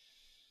is.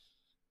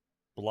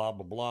 Blah,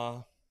 blah,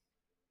 blah.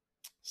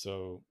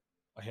 So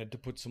I had to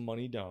put some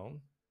money down.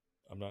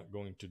 I'm not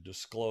going to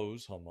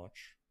disclose how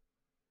much.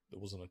 It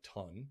wasn't a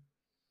ton.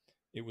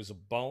 It was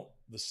about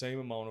the same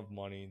amount of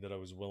money that I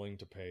was willing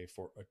to pay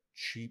for a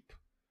cheap,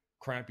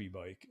 crappy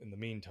bike in the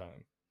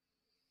meantime.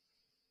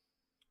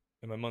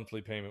 And my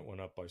monthly payment went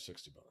up by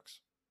 $60.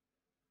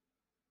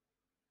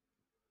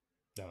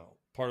 Now,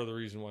 part of the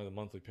reason why the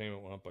monthly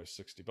payment went up by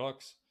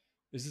 $60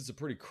 is it's a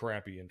pretty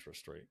crappy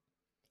interest rate.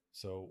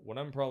 So what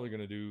I'm probably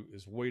going to do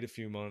is wait a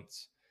few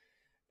months,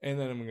 and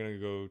then I'm going to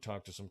go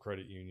talk to some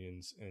credit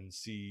unions and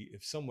see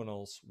if someone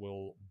else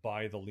will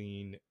buy the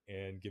lien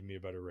and give me a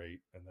better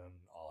rate, and then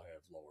I'll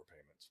have lower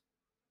payments.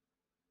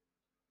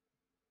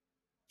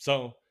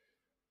 So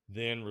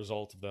the end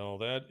result of all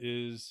that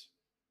is,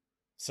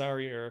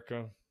 sorry,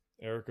 Erica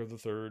the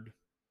third.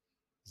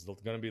 This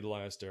is going to be the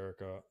last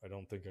Erica. I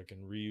don't think I can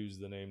reuse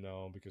the name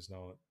now because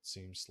now it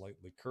seems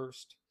slightly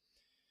cursed.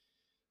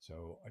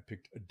 So I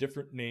picked a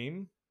different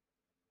name.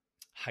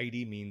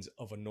 Heidi means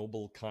of a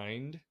noble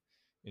kind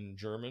in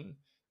German.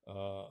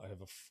 I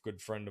have a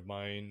good friend of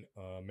mine,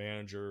 a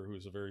manager who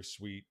is a very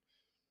sweet,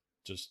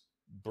 just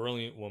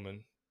brilliant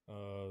woman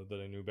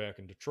that I knew back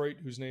in Detroit,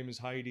 whose name is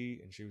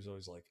Heidi, and she was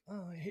always like,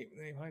 "Oh, I hate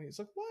the name Heidi." It's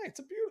like, why? It's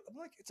a beautiful. I'm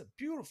like, it's a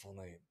beautiful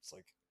name. It's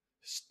like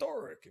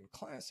historic and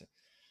classic.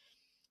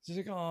 She's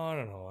like, oh, I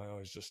don't know. I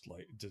always just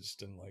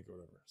didn't like it,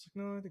 whatever. It's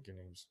like, no, I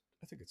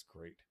think it's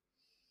great.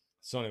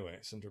 So anyway,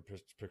 I sent her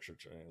a picture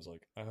today. I was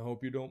like, I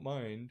hope you don't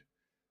mind,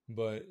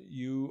 but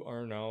you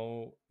are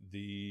now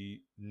the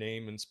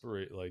name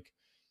inspiration. Like,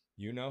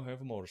 you now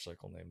have a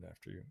motorcycle named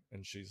after you.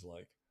 And she's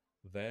like,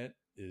 that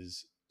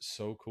is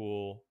so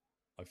cool.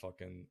 I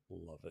fucking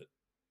love it.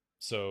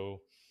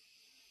 So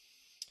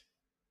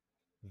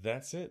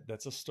that's it.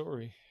 That's a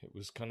story. It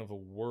was kind of a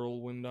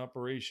whirlwind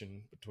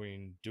operation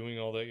between doing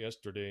all that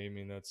yesterday. I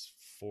mean, that's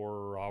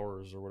 4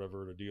 hours or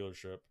whatever at a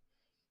dealership.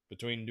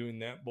 Between doing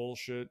that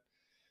bullshit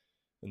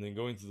and then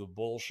going through the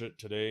bullshit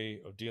today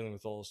of dealing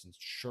with all this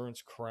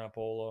insurance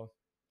crapola.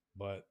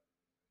 But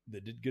they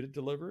did get it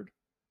delivered.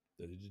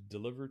 They did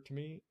deliver it to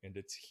me, and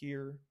it's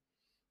here.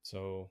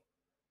 So,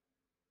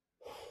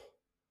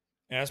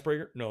 ass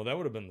breaker? No, that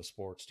would have been the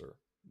Sportster.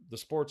 The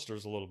Sportster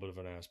is a little bit of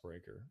an ass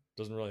breaker.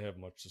 Doesn't really have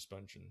much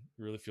suspension.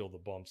 You really feel the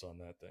bumps on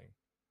that thing.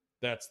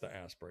 That's the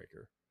ass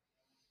breaker.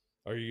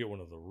 Or you get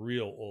one of the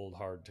real old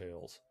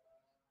hardtails.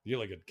 You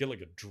get like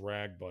a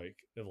drag bike.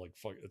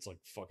 It's like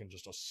fucking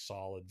just a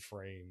solid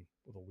frame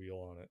with a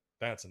wheel on it.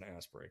 That's an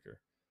ass breaker.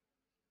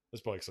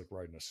 This bike's like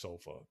riding a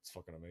sofa. It's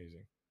fucking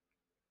amazing.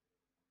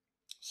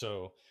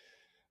 So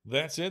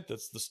that's it.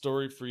 That's the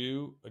story for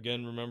you.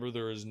 Again, remember,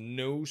 there is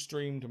no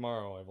stream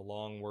tomorrow. I have a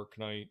long work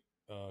night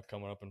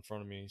coming up in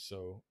front of me,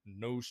 so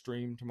no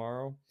stream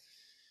tomorrow.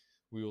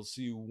 We will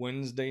see you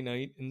Wednesday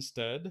night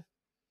instead.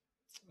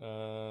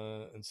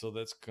 And so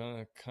that's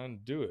kind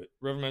of do it.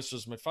 Reverend Master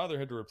says, my father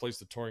had to replace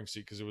the touring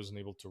seat because he wasn't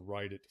able to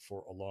ride it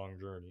for a long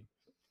journey.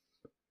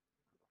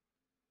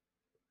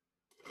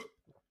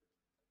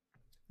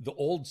 The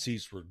old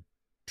seats were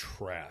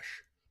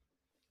trash.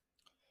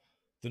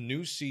 The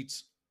new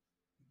seats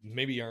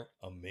maybe aren't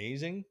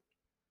amazing,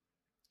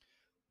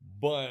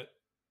 but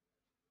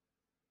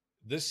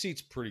this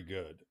seat's pretty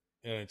good,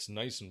 and it's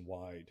nice and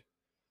wide.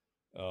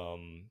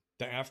 The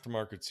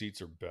aftermarket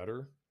seats are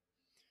better,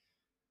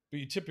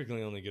 but you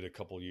typically only get a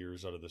couple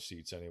years out of the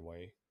seats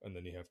anyway, and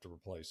then you have to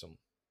replace them.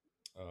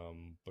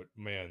 But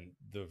man,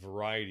 the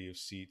variety of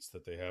seats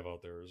that they have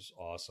out there is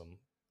awesome.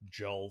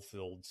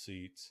 gel-filled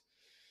seats,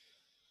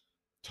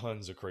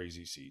 tons of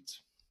crazy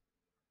seats.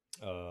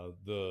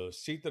 The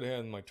seat that I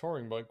had in my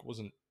touring bike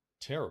wasn't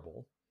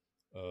terrible.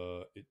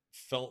 It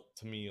felt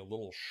to me a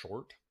little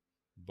short,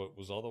 but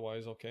was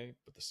otherwise okay.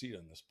 But the seat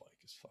on this bike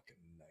is fucking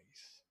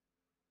nice.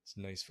 It's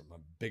nice for my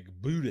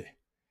big booty.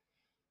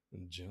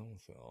 Gel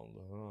filled,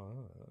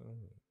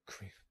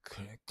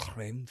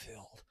 cream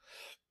filled.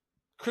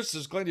 Chris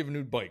is glad you have a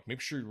new bike. Make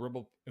sure you rub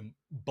up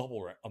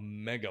bubble wrap, a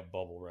mega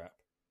bubble wrap,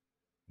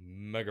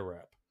 mega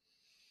wrap.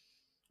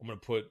 I'm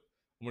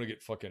gonna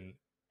get fucking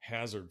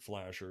hazard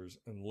flashers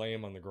and lay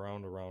them on the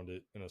ground around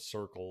it in a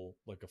circle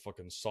like a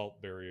fucking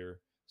salt barrier,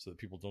 so that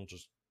people don't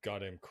just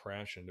goddamn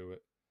crash into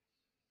it.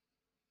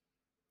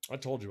 I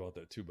told you about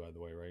that too, by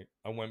the way, right?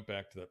 I went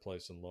back to that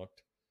place and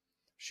looked.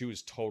 She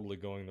was totally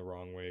going the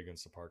wrong way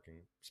against the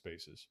parking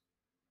spaces,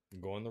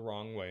 going the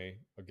wrong way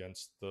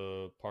against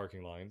the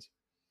parking lines.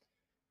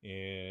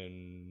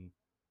 And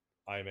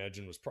I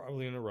imagine was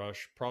probably in a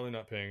rush, probably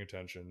not paying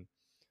attention,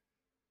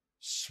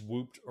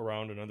 swooped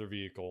around another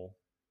vehicle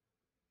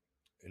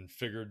and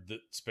figured that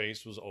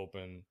space was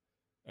open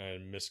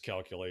and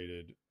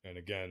miscalculated. And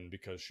again,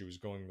 because she was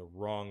going the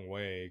wrong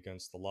way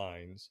against the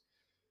lines,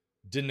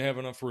 didn't have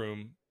enough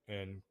room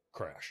and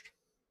crashed.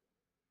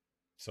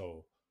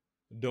 So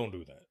don't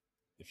do that.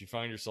 If you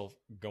find yourself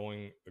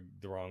going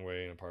the wrong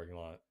way in a parking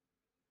lot,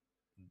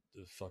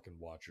 just fucking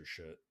watch your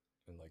shit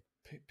and like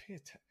pay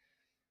attention.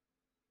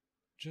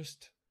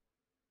 Just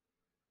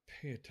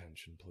pay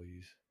attention,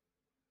 please.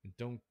 And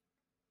don't.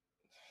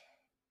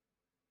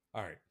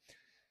 All right.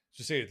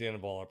 So say it at the end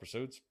of all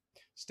episodes.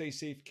 Stay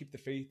safe, keep the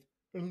faith,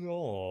 and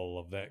all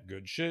of that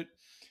good shit.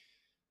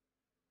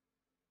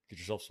 Get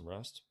yourself some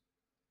rest.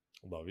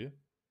 Love you.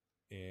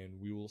 And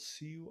we will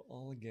see you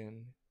all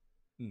again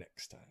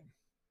next time.